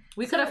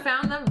 we could have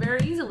found them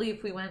very easily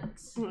if we went.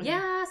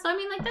 Yeah, so I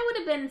mean, like that would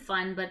have been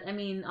fun, but I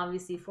mean,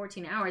 obviously,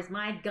 14 hours.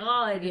 My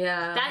God,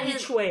 Yeah, that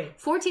is Each way.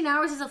 14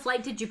 hours is a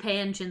flight to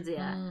Japan,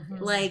 Shinzia.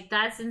 Mhm. Like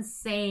that's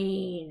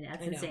insane.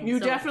 That's I know. insane. You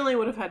So, definitely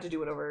would have had to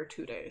do it over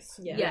 2 days.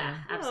 yeah,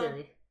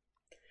 absolutely.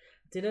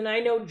 Didn't I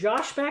know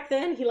Josh back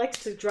then? He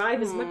likes to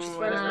drive as much as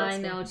far as I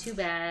possible. know. Too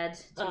bad.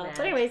 Too bad.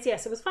 So anyways,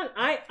 yes, it was fun.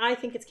 I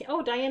think it's...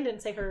 Oh, Diane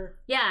didn't say her...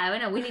 Yeah, I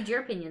know. We need your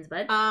opinions,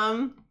 bud,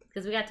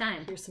 because we got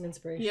time. Here's some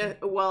inspiration. Yeah.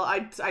 Well,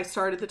 I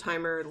started the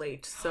timer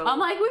late, so I'm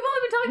like, we've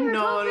only been talking for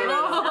No, 12 minutes.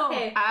 no.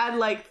 Okay. add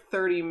like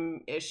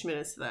 30-ish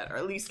minutes to that, or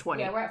at least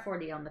 20. Yeah, we're at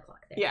 40 on the clock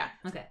there. Yeah.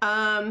 Okay.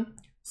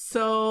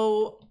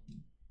 So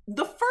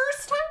the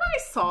first time I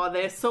saw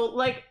this, so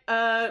like,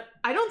 I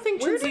don't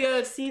think Where did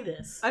I Chinzia. see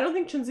this? I don't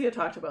think Chinzia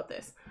talked about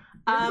this.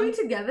 Were we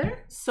together?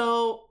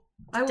 So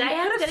I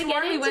Diane's could have gonna get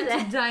sworn we into went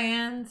that. to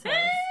Diane's house.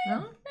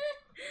 No?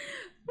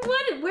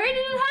 Where did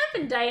it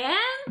happen,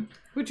 Diane?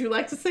 would you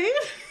like to say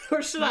it,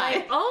 or should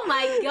I? Oh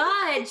my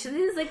God! This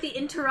is like the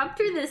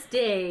interrupter this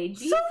day.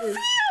 Jesus. Sophia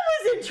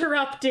was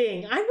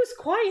interrupting. I was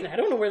quiet. I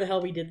don't know where the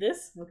hell we did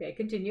this. Okay,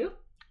 continue.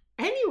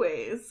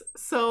 Anyways,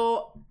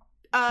 so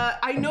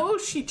I know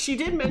she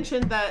did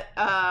mention that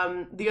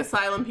the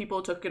Asylum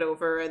people took it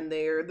over, and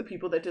they're the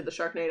people that did the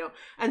Sharknado,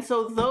 and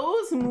so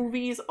those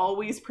movies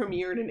always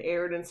premiered and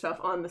aired and stuff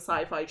on the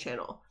Sci-Fi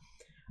Channel.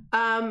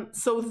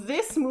 So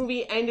this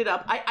movie ended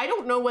up, I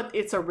don't know what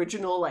its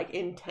original like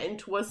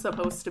intent was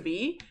supposed to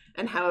be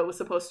and how it was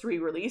supposed to be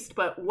released,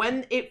 but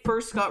when it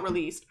first got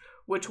released,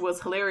 which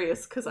was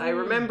hilarious because I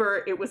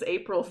remember it was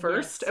April 1st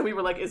Yes. and we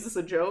were like, is this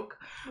a joke?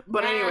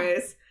 But Nah.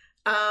 anyways,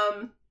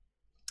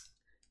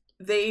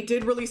 they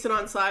did release it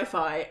on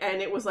Sci-Fi,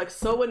 and it was like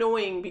so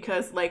annoying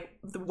because like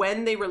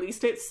when they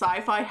released it,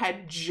 Sci-Fi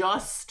had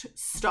just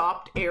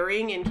stopped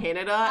airing in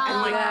Canada,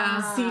 and like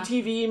yeah.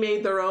 CTV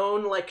made their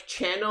own like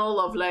channel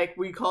of like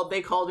they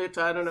called it,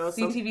 I don't know,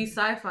 some, CTV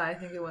Sci-Fi, I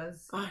think it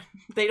was. I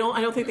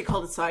don't think they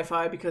called it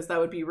Sci-Fi because that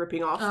would be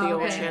ripping off the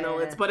old Okay. channel.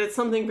 It's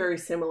something very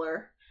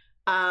similar.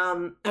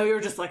 And we were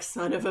just like,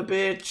 son of a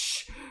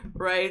bitch,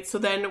 right? So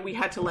then we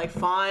had to like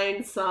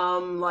find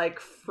some like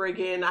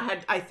friggin'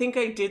 I think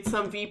I did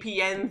some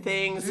VPN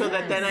thing so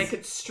that then I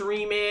could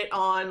stream it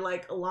on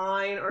like a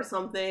line or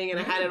something, and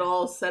I had it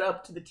all set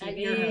up to the At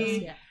your house,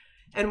 TV yeah.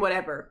 and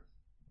whatever.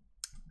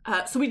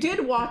 So we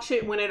did watch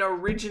it when it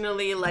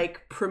originally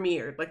like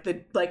premiered,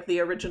 like the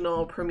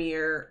original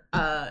premiere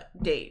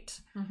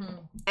date,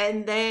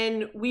 and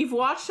then we've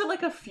watched it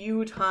like a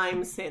few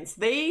times since.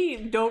 They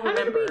don't How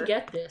remember. did we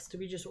get this?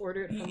 Did we just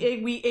order it? From...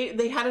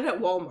 They had it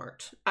at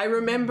Walmart. I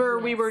remember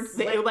we were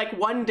like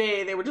one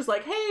day they were just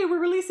like, "Hey, we're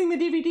releasing the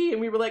DVD," and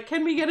we were like,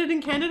 "Can we get it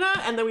in Canada?"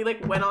 And then we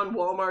like went on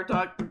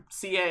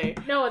Walmart.ca.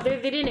 No, they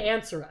didn't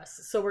answer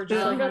us, so we're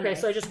just like, okay.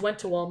 nice. So I just went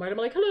to Walmart. I'm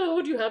like,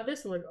 hello, do you have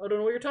this? I'm like, I don't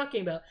know what you're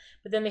talking about.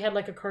 But then they had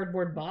like a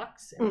cardboard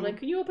box, and I'm like,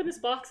 can you open this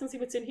box and see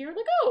what's in here? I'm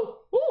like,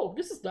 oh,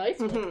 this is nice.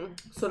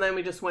 So then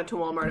we just went to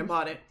Walmart and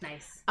bought it.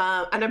 Nice.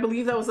 And I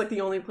believe that was like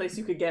the only place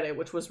you could get it,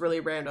 which was really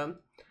random.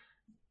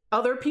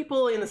 Other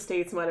people in the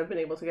States might have been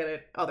able to get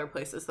it other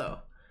places though.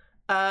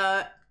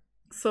 But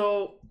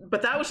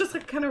that was just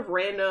like kind of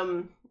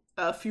random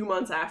a few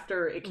months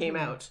after it came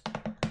out.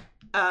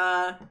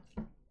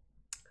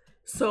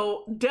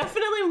 So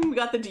definitely when we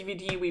got the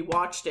DVD, we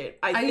watched it.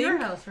 I think your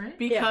house, right?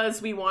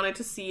 because we wanted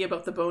to see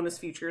about the bonus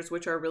features,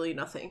 which are really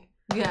nothing.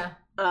 Yeah.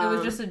 It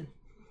was just a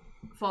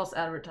false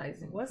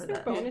advertising. Was for there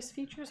that. bonus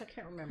features? I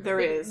can't remember. There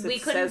is. We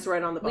It couldn't- says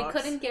right on the box.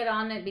 We couldn't get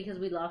on it because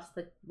we lost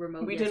the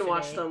remote. We didn't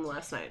watch yesterday. them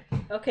last night.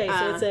 Okay,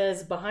 so it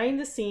says behind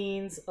the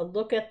scenes, a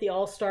look at the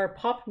all-star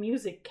pop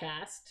music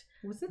cast,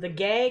 Was it? the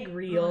gag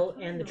reel,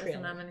 Oh, and the there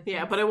wasn't that trailer. many Yeah,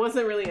 things. but it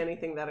wasn't really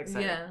anything that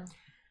exciting.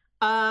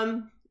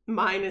 Yeah.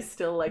 Mine is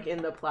still like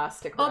in the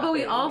plastic. Oh, but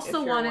we wrapping, also if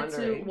you're wanted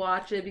wondering. to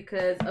watch it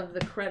because of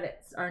the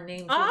credits. Our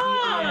names would be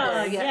Ah,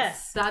 on there.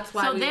 yes. That's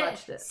why So we then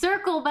watched it.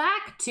 circle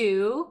back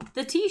to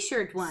the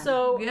T-shirt one.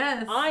 So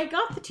Yes. I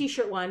got the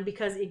t-shirt one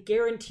because it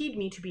guaranteed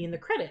me to be in the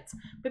credits.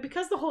 But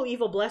because the whole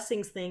evil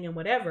blessings thing and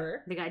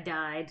whatever, the guy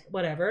died.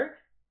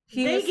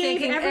 He they was gave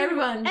thanking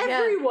everyone. Yeah.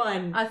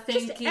 everyone A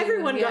thank just you,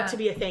 everyone yeah. got to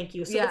be a thank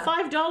you. So Yeah. the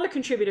 $5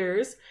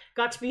 contributors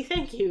got to be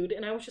thank you'd,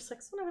 and I was just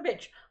like, son of a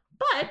bitch.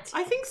 But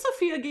I think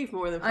Sophia gave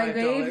more than $5. I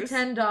gave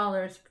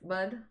 $10,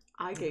 bud.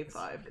 I gave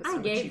 $5 because I I'm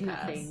a gave cheap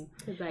ass. nothing.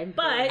 'cause I'm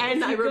But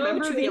And if I you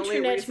remember go to the only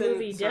Internet reason-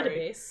 Movie sorry.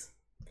 Database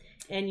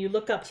and you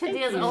look up thank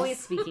Chadia's yous, always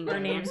speaking. their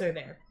to names them. are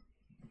there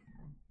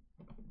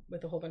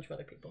with a whole bunch of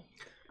other people.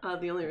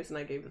 The only reason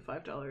I gave the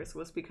 $5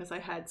 was because I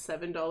had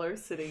 $7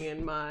 sitting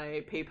in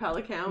my PayPal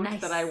account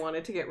Nice. that I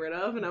wanted to get rid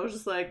of, and I was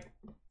just like,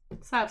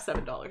 let's have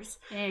 $7.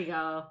 There you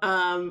go.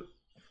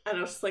 And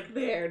I was just like,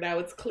 there, now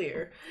it's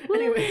clear.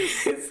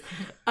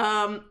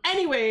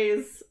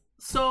 Anyways,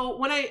 so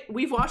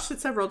we've watched it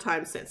several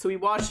times since. So we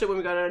watched it when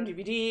we got it on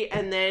DVD,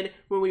 and then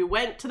when we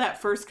went to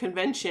that first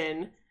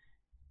convention,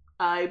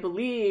 I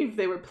believe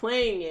they were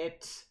playing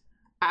it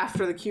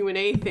after the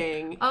Q&A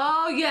thing.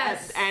 Oh,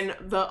 yes. And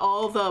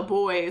all the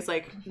boys,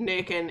 like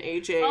Nick and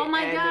AJ Oh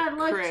my and god,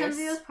 look, Chris.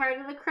 Cynthia was part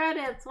of the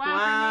credits. Wow,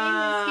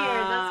 Wow. her name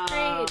is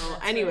here. That's great.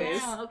 That's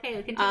Anyways, wow. Okay,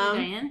 continue,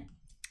 Diane.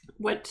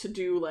 went to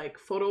do like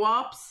photo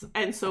ops,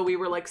 and so we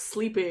were like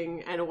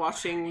sleeping and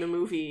watching the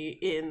movie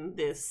in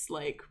this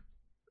like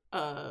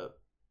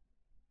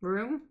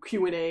Room?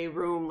 Q&A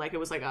room, like it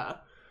was like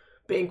a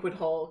banquet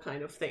hall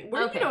kind of thing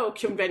where Okay. you know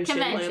convention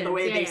and the Conventions.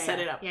 way Yeah, they yeah, set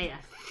yeah. it up. Yeah.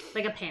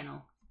 Like a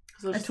panel.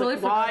 So it's I just totally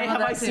like, forgot why about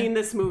have I that too. seen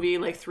this movie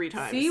like 3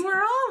 times? See,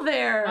 we're all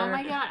there. Oh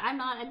my god,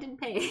 I didn't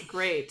pay.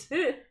 Great.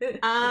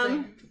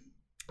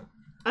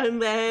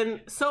 And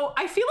then, so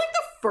I feel like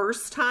the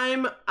first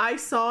time I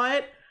saw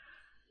it,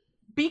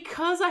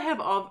 because I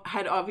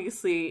had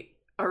obviously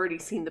already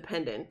seen The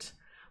Pendant,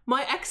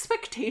 my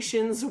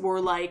expectations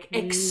were like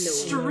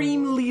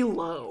extremely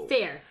low.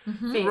 Fair.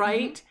 Fair.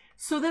 Right?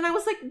 So then I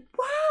was like,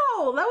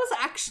 wow, that was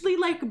actually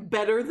like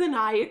better than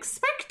I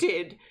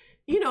expected.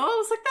 You know, I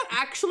was like, that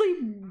actually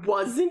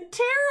wasn't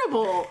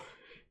terrible.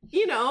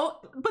 You know,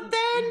 but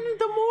then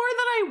the more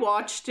that I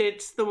watched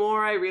it, the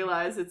more I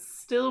realized it's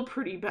still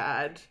pretty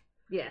bad.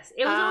 Yes.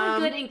 It was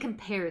only good in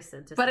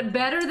comparison to But something.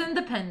 better than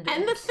the pendant.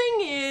 And the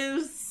thing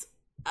is,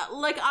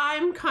 like,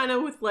 I'm kind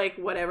of with, like,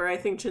 whatever, I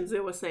think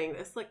Chinzu was saying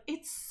this, like,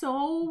 it's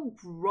so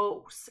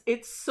gross.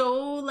 It's so,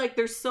 like,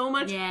 there's so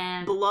much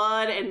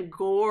blood and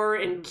gore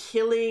and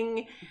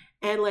killing,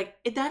 and, like,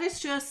 that is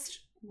just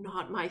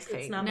not my thing.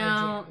 It's not my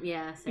No, jam.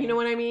 yeah. Same. You know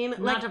what I mean?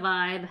 Not Like, a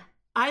vibe.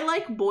 I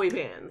like boy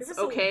bands, There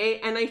was okay?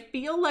 And I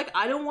feel like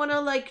I don't want to,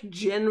 like,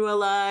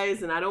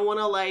 generalize, and I don't want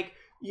to, like,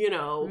 you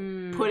know,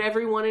 put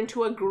everyone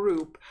into a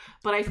group.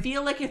 But I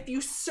feel like if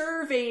you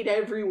surveyed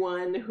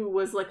everyone who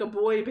was, like, a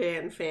boy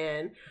band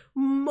fan,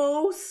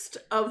 most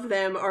of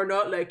them are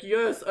not like,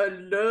 yes, I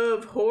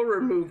love horror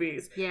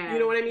movies. Yeah. You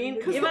know what I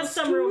mean? 'Cause Give us those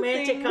some two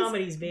romantic things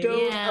comedies, baby.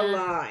 don't Yeah.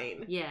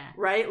 align. Yeah.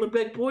 Right?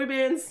 Like boy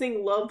bands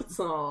sing love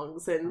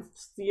songs and,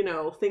 you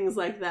know, things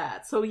like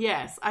that. So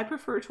yes, I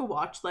prefer to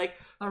watch like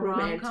A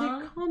romantic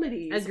rom-com?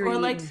 comedies or Agreed.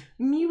 like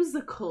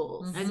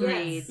musicals.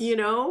 Agreed. You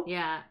know?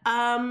 Yeah.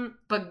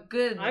 But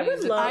good. I would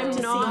music. love I'm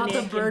to not see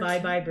the Nick in bird- Bye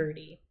Bye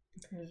Birdie.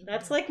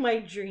 That's like my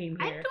dream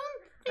I here.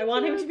 don't I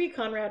want him to be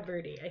Conrad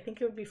Birdie. I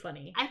think it would be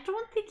funny. I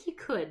don't think he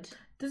could.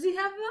 Does he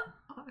have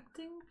the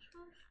acting?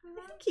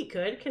 I think he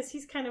could, because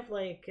he's kind of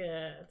like,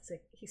 it's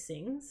like he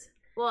sings.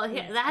 Well,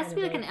 Yeah, that has it's to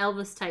be like kind an of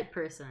Elvis type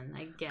person,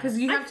 I guess. Because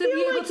you I have to feel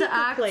be able like he to could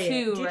act play it.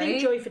 too, Do you right?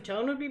 think Joey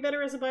Fatone would be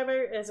better as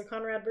a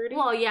Conrad Birdie?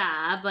 Well,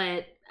 yeah,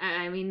 but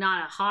I mean,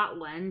 not a hot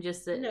one.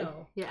 Just a,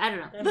 No. Yeah, I don't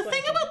know. That's The what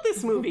thing I think. about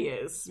this movie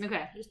is,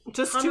 Okay.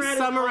 just Conrad to is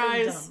hot and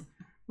summarize dumb.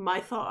 my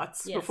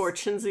thoughts Yes. before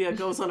Chinzia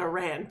goes on a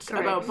rant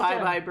Correct. about Bye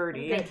Dumb. Bye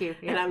Birdie, Thank you.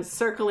 and Yeah. I'm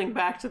circling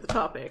back to the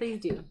topic, Please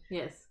do.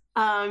 Yes.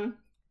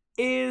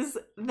 is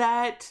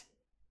that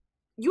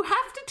you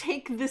have to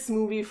take this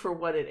movie for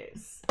what it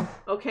is,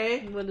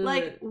 okay? What is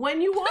like it?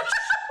 when you watch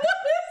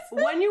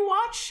when you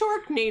watch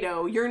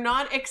Sharknado, you're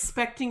not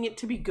expecting it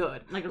to be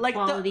good. Like a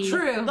quality-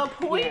 True. The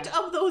point Yeah.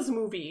 of those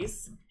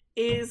movies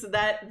is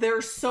that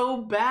they're so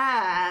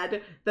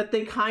bad that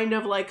they kind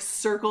of like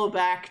circle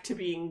back to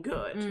being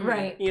good. Mm.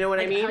 Right. You know what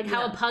I mean? Like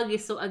how a pug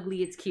is so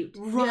ugly it's cute.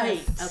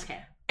 Right. Okay.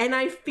 And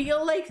I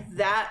feel like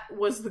that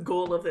was the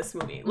goal of this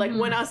movie. Like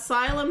when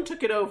Asylum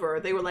took it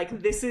over, they were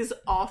like, this is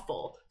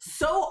awful.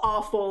 So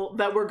awful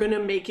that we're going to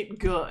make it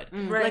good.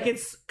 Right. Like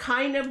it's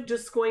kind of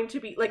just going to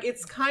be, like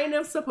it's kind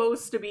of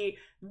supposed to be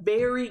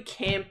very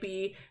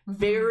campy,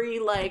 very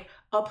like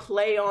a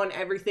play on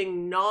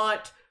everything,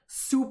 not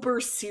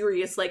super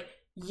serious. Like,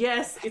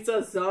 yes, it's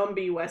a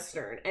zombie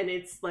Western, and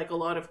it's like a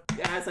lot of,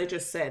 as I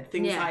just said,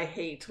 things Yeah. I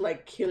hate,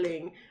 like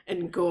killing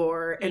and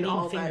gore and Eating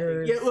all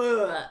fingers. that. Yeah,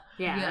 ugh.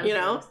 Yeah. Yeah. that was You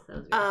know? gross. That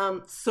was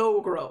gross.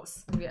 So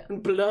gross. Yeah.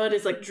 And blood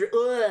is like, ugh.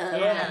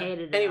 Yeah, I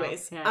hated it.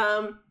 Anyways,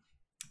 Yeah.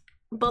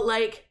 but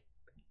like,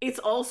 it's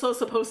also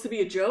supposed to be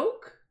a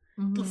joke.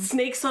 Mhm.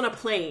 Snakes on a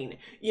plane.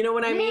 You know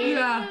what I mean?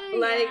 Yeah.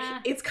 Like,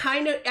 yeah. it's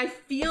kind of, I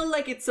feel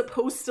like it's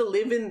supposed to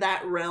live in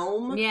that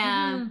realm.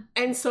 Yeah. Mhm.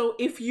 And so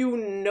if you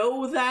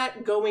know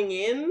that going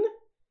in,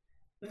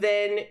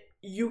 then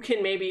you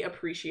can maybe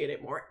appreciate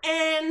it more.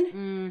 And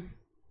Mm.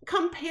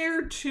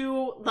 compared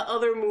to the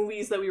other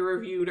movies that we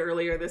reviewed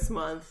earlier this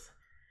month,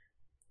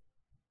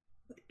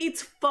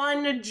 it's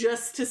fun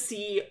just to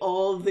see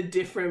all the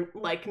different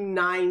like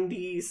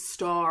 90s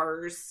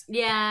stars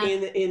Yeah.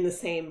 in the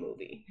same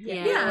movie.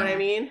 Yeah. You know what I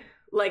mean?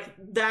 Like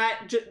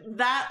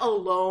that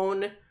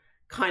alone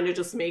kind of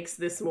just makes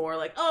this more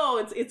like,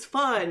 oh, it's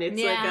fun. It's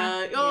Yeah.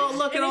 like oh, Yeah.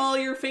 look at And all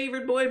your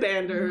favorite boy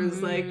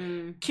banders like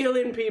Mm.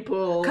 killing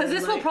people. Because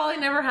this will like, probably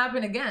never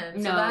happen again.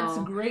 So No. that's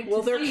great. well,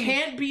 to there see.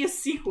 can't be a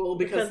sequel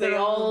because they they're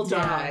all all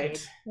died.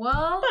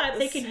 Well, But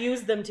they could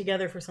use them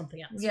together for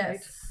something else, Yes.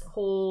 right? A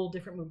whole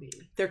different movie.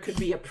 There could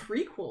be a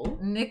prequel.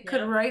 Nick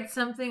could Yeah. write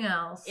something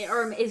else.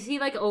 Or is he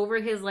like over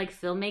his like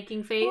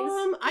filmmaking phase? I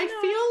No, feel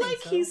I think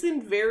like so. he's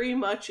in very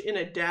much in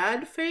a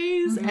dad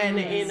phase and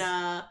Yes. in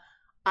a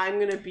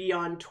I'm gonna be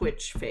on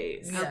Twitch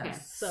phase. Yes. Okay.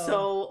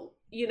 So,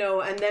 you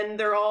know, and then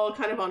they're all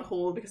kind of on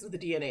hold because of the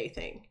DNA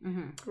thing,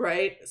 Mm-hmm.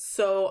 right?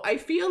 So I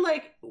feel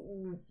like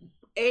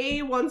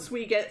once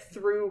we get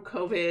through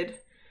COVID,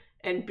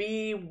 and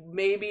B,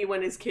 maybe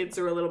when his kids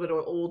are a little bit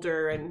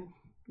older and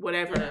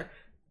whatever,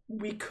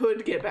 we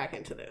could get back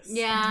into this.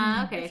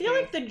 Yeah. Okay. I feel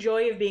like the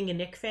joy of being a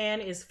Nick fan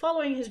is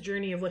following his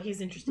journey of what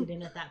he's interested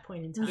in at that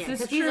point in time. Yeah, This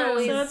 'cause is he's true.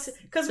 always So it's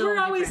because so we're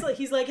always different. like,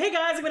 he's like, hey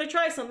guys, I'm gonna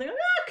try something. I'm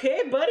like,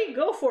 okay, buddy,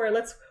 go for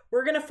it.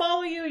 We're gonna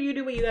follow you. You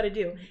do what you got to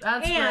do.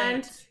 That's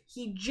And right.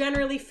 he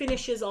generally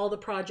finishes all the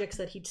projects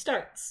that he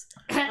starts,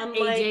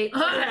 unlike AJ.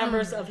 other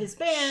members of his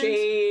band.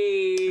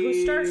 Shade. Who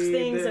starts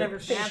things and never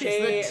That's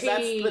finishes. the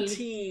That's the tea.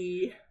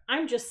 tea.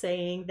 I'm just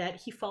saying that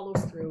he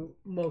follows through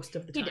most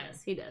of the He time.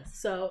 does. He does.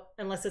 So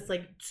unless it's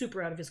like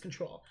super out of his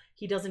control,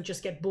 he doesn't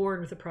just get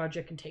bored with a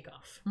project and take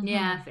off.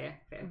 Yeah. Fair.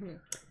 Fair.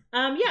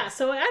 Yeah,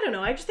 so I don't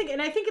know. I think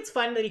it's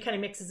fun that he kind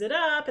of mixes it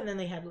up, and then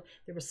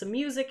there was some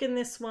music in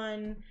this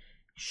one.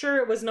 Sure,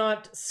 it was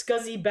not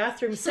scuzzy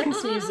bathroom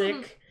sex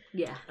music.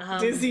 Yeah.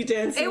 Dizzy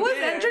dancing. It was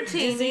there.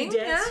 Dizzy entertaining.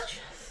 dance.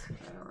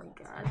 Oh my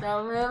god.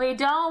 That movie.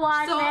 Don't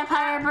watch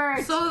Vampire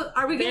Birds. So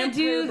are we gonna Vampire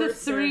do the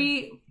Birds,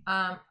 three?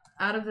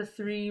 Out of the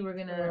three, we're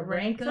gonna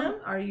rank them.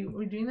 Are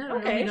we doing that? Or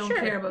Okay, we don't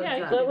sure. care about Yeah,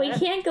 that? but we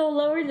can't go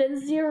lower than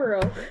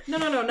 0.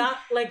 No, not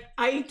like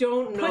I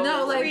don't know.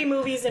 No, like- 3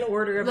 movies in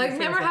order of Like, my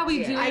remember how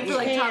we favorites. do I it for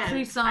like top can't.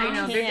 3 songs? I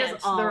know, they're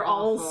just all They're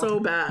all awful. so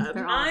bad.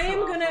 They're all I'm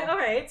so gonna. awful. All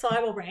right, so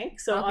I will rank.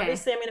 So Okay.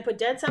 obviously, I'm gonna put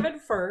Dead Seven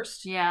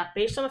first, Yeah.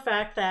 based on the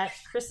fact that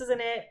Chris is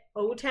in it,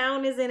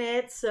 O-Town is in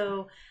it.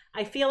 So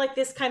I feel like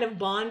this kind of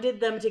bonded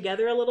them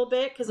together a little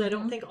bit because I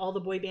don't think all the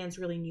boy bands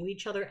really knew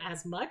each other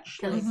as much.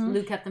 Because Mhm.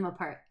 Luke kept them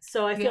apart.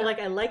 So I feel Yeah. like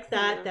I like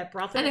that. That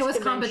brought them And it to was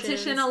conventions.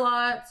 competition a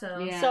lot. So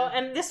Yeah. So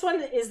and this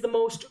one is the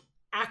most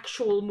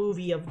actual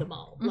movie of them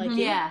all. Like Mhm.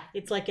 Yeah.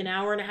 it's like an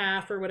hour and a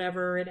half or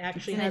whatever. It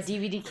actually In a has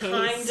DVD case.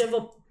 kind of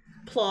a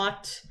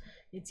plot.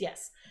 It's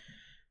yes.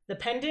 The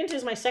Pendant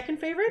is my second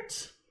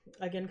favorite,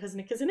 again because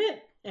Nick is in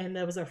it, and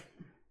that was a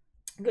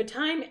good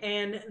time.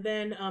 And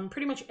then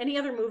pretty much any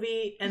other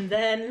movie, and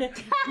then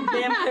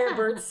Vampire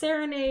Bird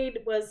Serenade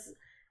was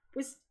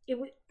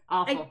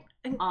Awful.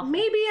 Awful.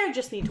 Maybe I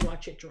just need to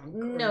watch it drunk.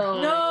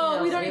 No,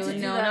 we don't need to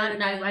do that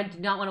again. I do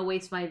not want to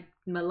waste my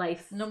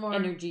life No more.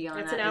 energy on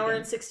That's that. an hour again.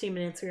 and 16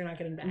 minutes. We're not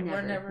getting back.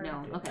 Never. never No.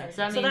 doing Okay. that.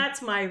 So I mean, So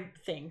that's my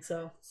thing.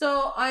 So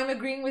So I'm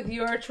agreeing with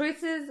your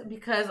choices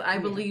because I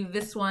believe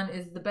this one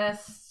is the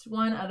best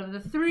one out of the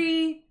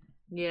three.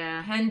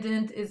 yeah.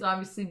 Pendant is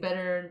obviously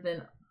better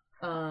than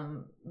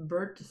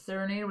Burt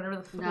Serenade, whatever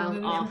the fuck No, the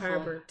movie awful. is.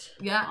 Herbert.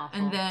 Yeah, Awful.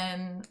 and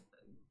then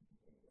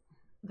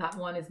that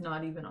one is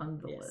not even on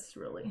the Yes. list,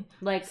 really.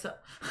 Like So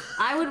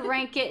I would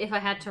rank it if I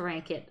had to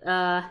rank it.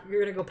 You're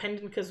gonna go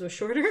Pendant because it was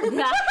shorter. I know,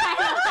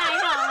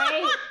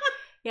 right?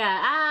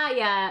 Yeah.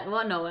 Yeah.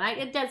 Well, no.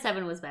 Dead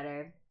 7 was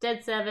better.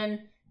 Dead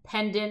 7,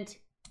 Pendant,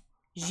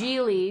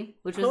 Gigli,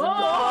 which was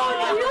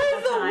Gigli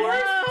is the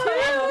worst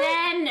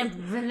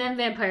and then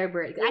Vampire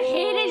Bird. I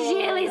hated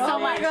Gigli so Oh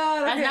my much.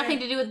 God, That has okay. nothing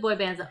to do with boy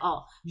bands at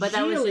all. But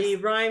that was Gigli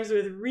just rhymes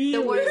with really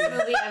the worst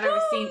movie I've ever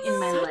seen in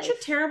my Such life.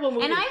 a terrible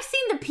movie. And I've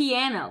seen The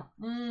Piano.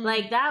 Mm.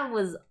 Like that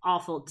was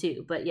awful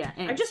too. But yeah,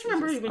 I just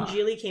remember when when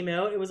Gigli came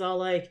out, it was all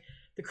like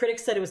the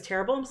critics said it was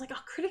terrible. I was like,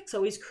 oh, critics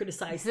always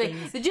criticize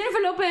things. the Jennifer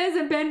Lopez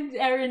and Ben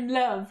are in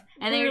love,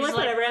 and they we were were just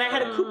like, whatever. And I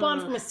had a coupon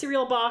 "Ugh." from a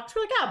cereal box.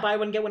 We're like, buy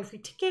one, get one free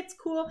tickets.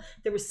 Cool.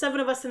 There were 7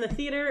 of us in the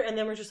theater, and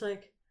then we're just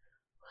like,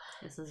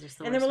 This is just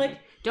the and then we're worst like,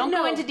 movie. Don't no.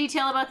 go into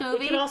detail about the we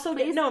movie. could also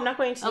please? no, I'm not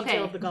going into detail Okay.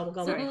 of the gobble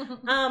gobble.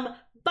 Sorry.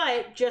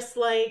 But just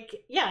like,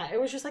 yeah,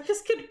 it was just like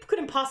this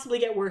couldn't possibly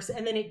get worse,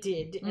 and then it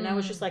did, and I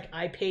was just like,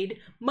 I paid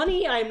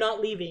money, I'm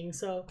not leaving.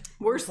 So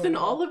Worse than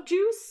Olive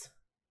Juice?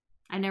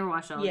 I never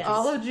watched all Yes. of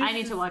All this. of Juice I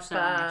need to is watch that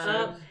one. bad.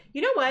 Actually.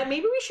 you know what?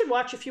 Maybe we should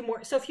watch a few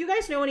more. So if you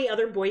guys know any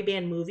other boy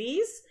band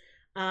movies,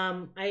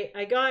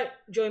 I got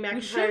Joey We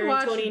should McIntyre and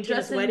watch Tony and Tina's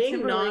Justin wedding.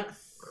 Not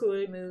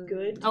Timberlake's movie.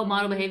 good. Oh,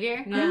 Model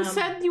Behavior. You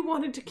said you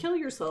wanted to kill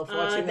yourself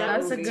watching that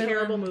that's a movie. good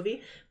terrible one.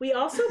 movie. We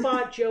also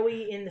bought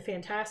Joey in the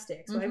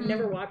Fantastic, so I've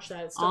never watched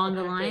that. It's still On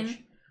in the package.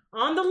 Line?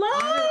 On the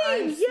Line.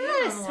 I've seen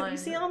Yes. On the Have you Line.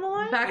 seen On the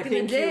Line? Back I in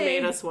think the day.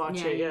 you made us watch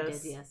Yeah, it, you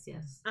yes. did.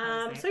 Yes.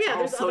 I was So there. yeah,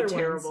 there's Also other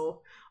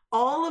terrible.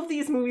 All of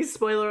these movies,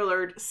 spoiler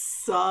alert,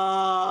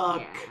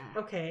 suck. Yeah.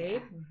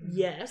 Okay.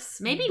 Yes.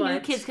 Maybe new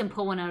but- kids can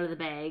pull one out of the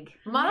bag.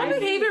 Model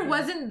Behavior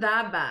wasn't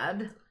that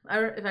bad,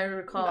 if I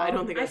recall. I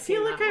don't think I I've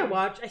feel seen like that I one.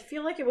 watched. I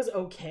feel like it was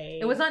okay.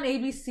 It was on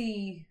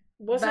ABC.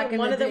 Wasn't back in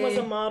one the of them was day.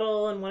 a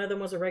model and one of them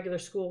was a regular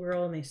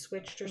schoolgirl and they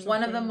switched or something?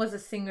 One of them was a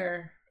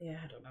singer, yeah,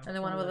 I don't know. and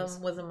then one of those.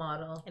 them was a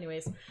model.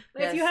 Anyways,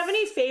 but if you have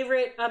any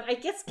favorite, I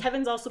guess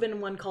Kevin's also been in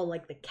one called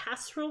like the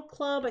Casserole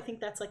Club. I think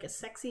that's like a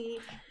sexy.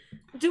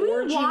 Do we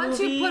orgy want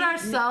movie. to put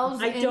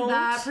ourselves I in don't.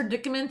 that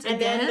predicament And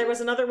again? then there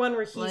was another one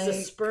where he's a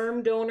Like-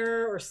 sperm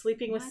donor or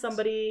sleeping with What?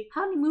 somebody.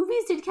 How many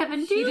movies did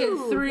Kevin do? He did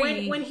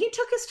 3. When he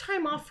took his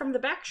time off from the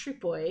Backstreet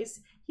Boys,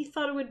 he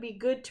thought it would be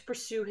good to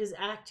pursue his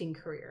acting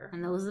career.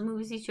 And those are the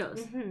movies he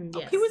chose.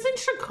 Yes. He was in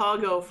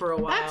Chicago for a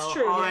while. That's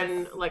true, On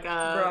yes. like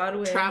a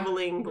Broadway.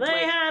 traveling They like,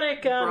 had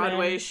it coming.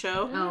 Broadway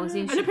show. Oh, was he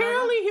in And Chicago?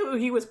 apparently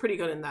he was pretty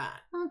good in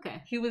that.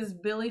 Okay. He was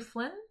Billy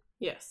Flynn.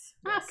 Yes.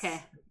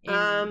 Okay.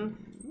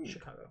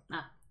 Chicago.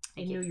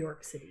 Thank In you. New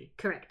York City.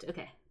 Correct.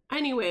 Okay.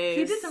 Anyways.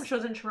 He did some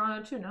shows in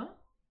Toronto too, no?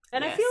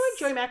 And I Yes. feel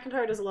like Joey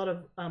McIntyre does a lot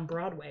of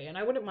Broadway, and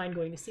I wouldn't mind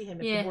going to see him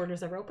if Yeah. the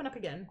borders ever open up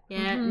again.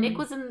 Yeah, Nick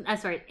was in.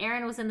 Sorry,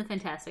 Aaron was in the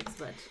Fantastics,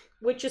 but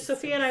Which is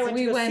Sophia and I went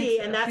We to go went see,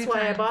 a and that's few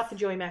why I times. bought the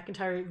Joey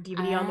McIntyre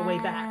DVD on the way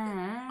back.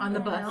 On the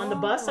bus. On the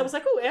bus, I was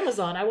like, "Oh,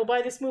 Amazon! I will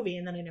buy this movie,"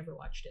 and then I never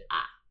watched it.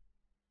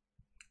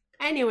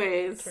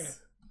 Anyways. Turn it.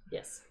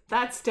 Yes.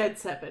 That's Dead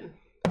 7.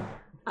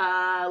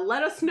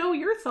 Let us know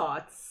your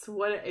thoughts.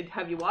 What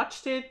have you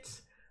watched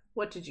it?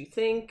 What did you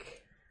think?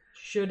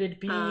 Should it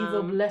be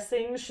the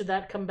blessing? Should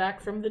that come back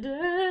from the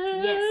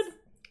dead? yes,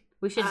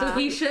 we should. So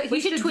he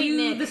should tweet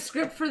do Nick. the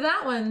script for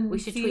that one. We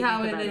should see tweet how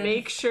Nick it about is. it.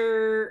 Make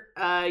sure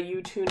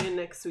you tune in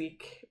next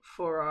week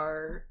for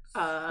our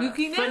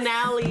Spookiness?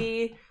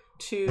 finale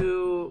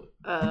to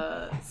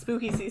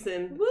spooky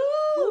season.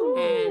 Woo!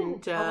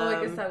 And Although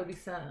I guess that would be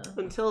sad.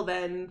 until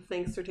then,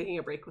 thanks for taking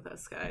a break with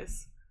us,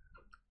 guys.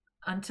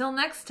 Until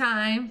next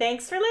time.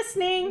 Thanks for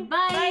listening.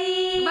 Bye.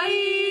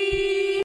 Bye.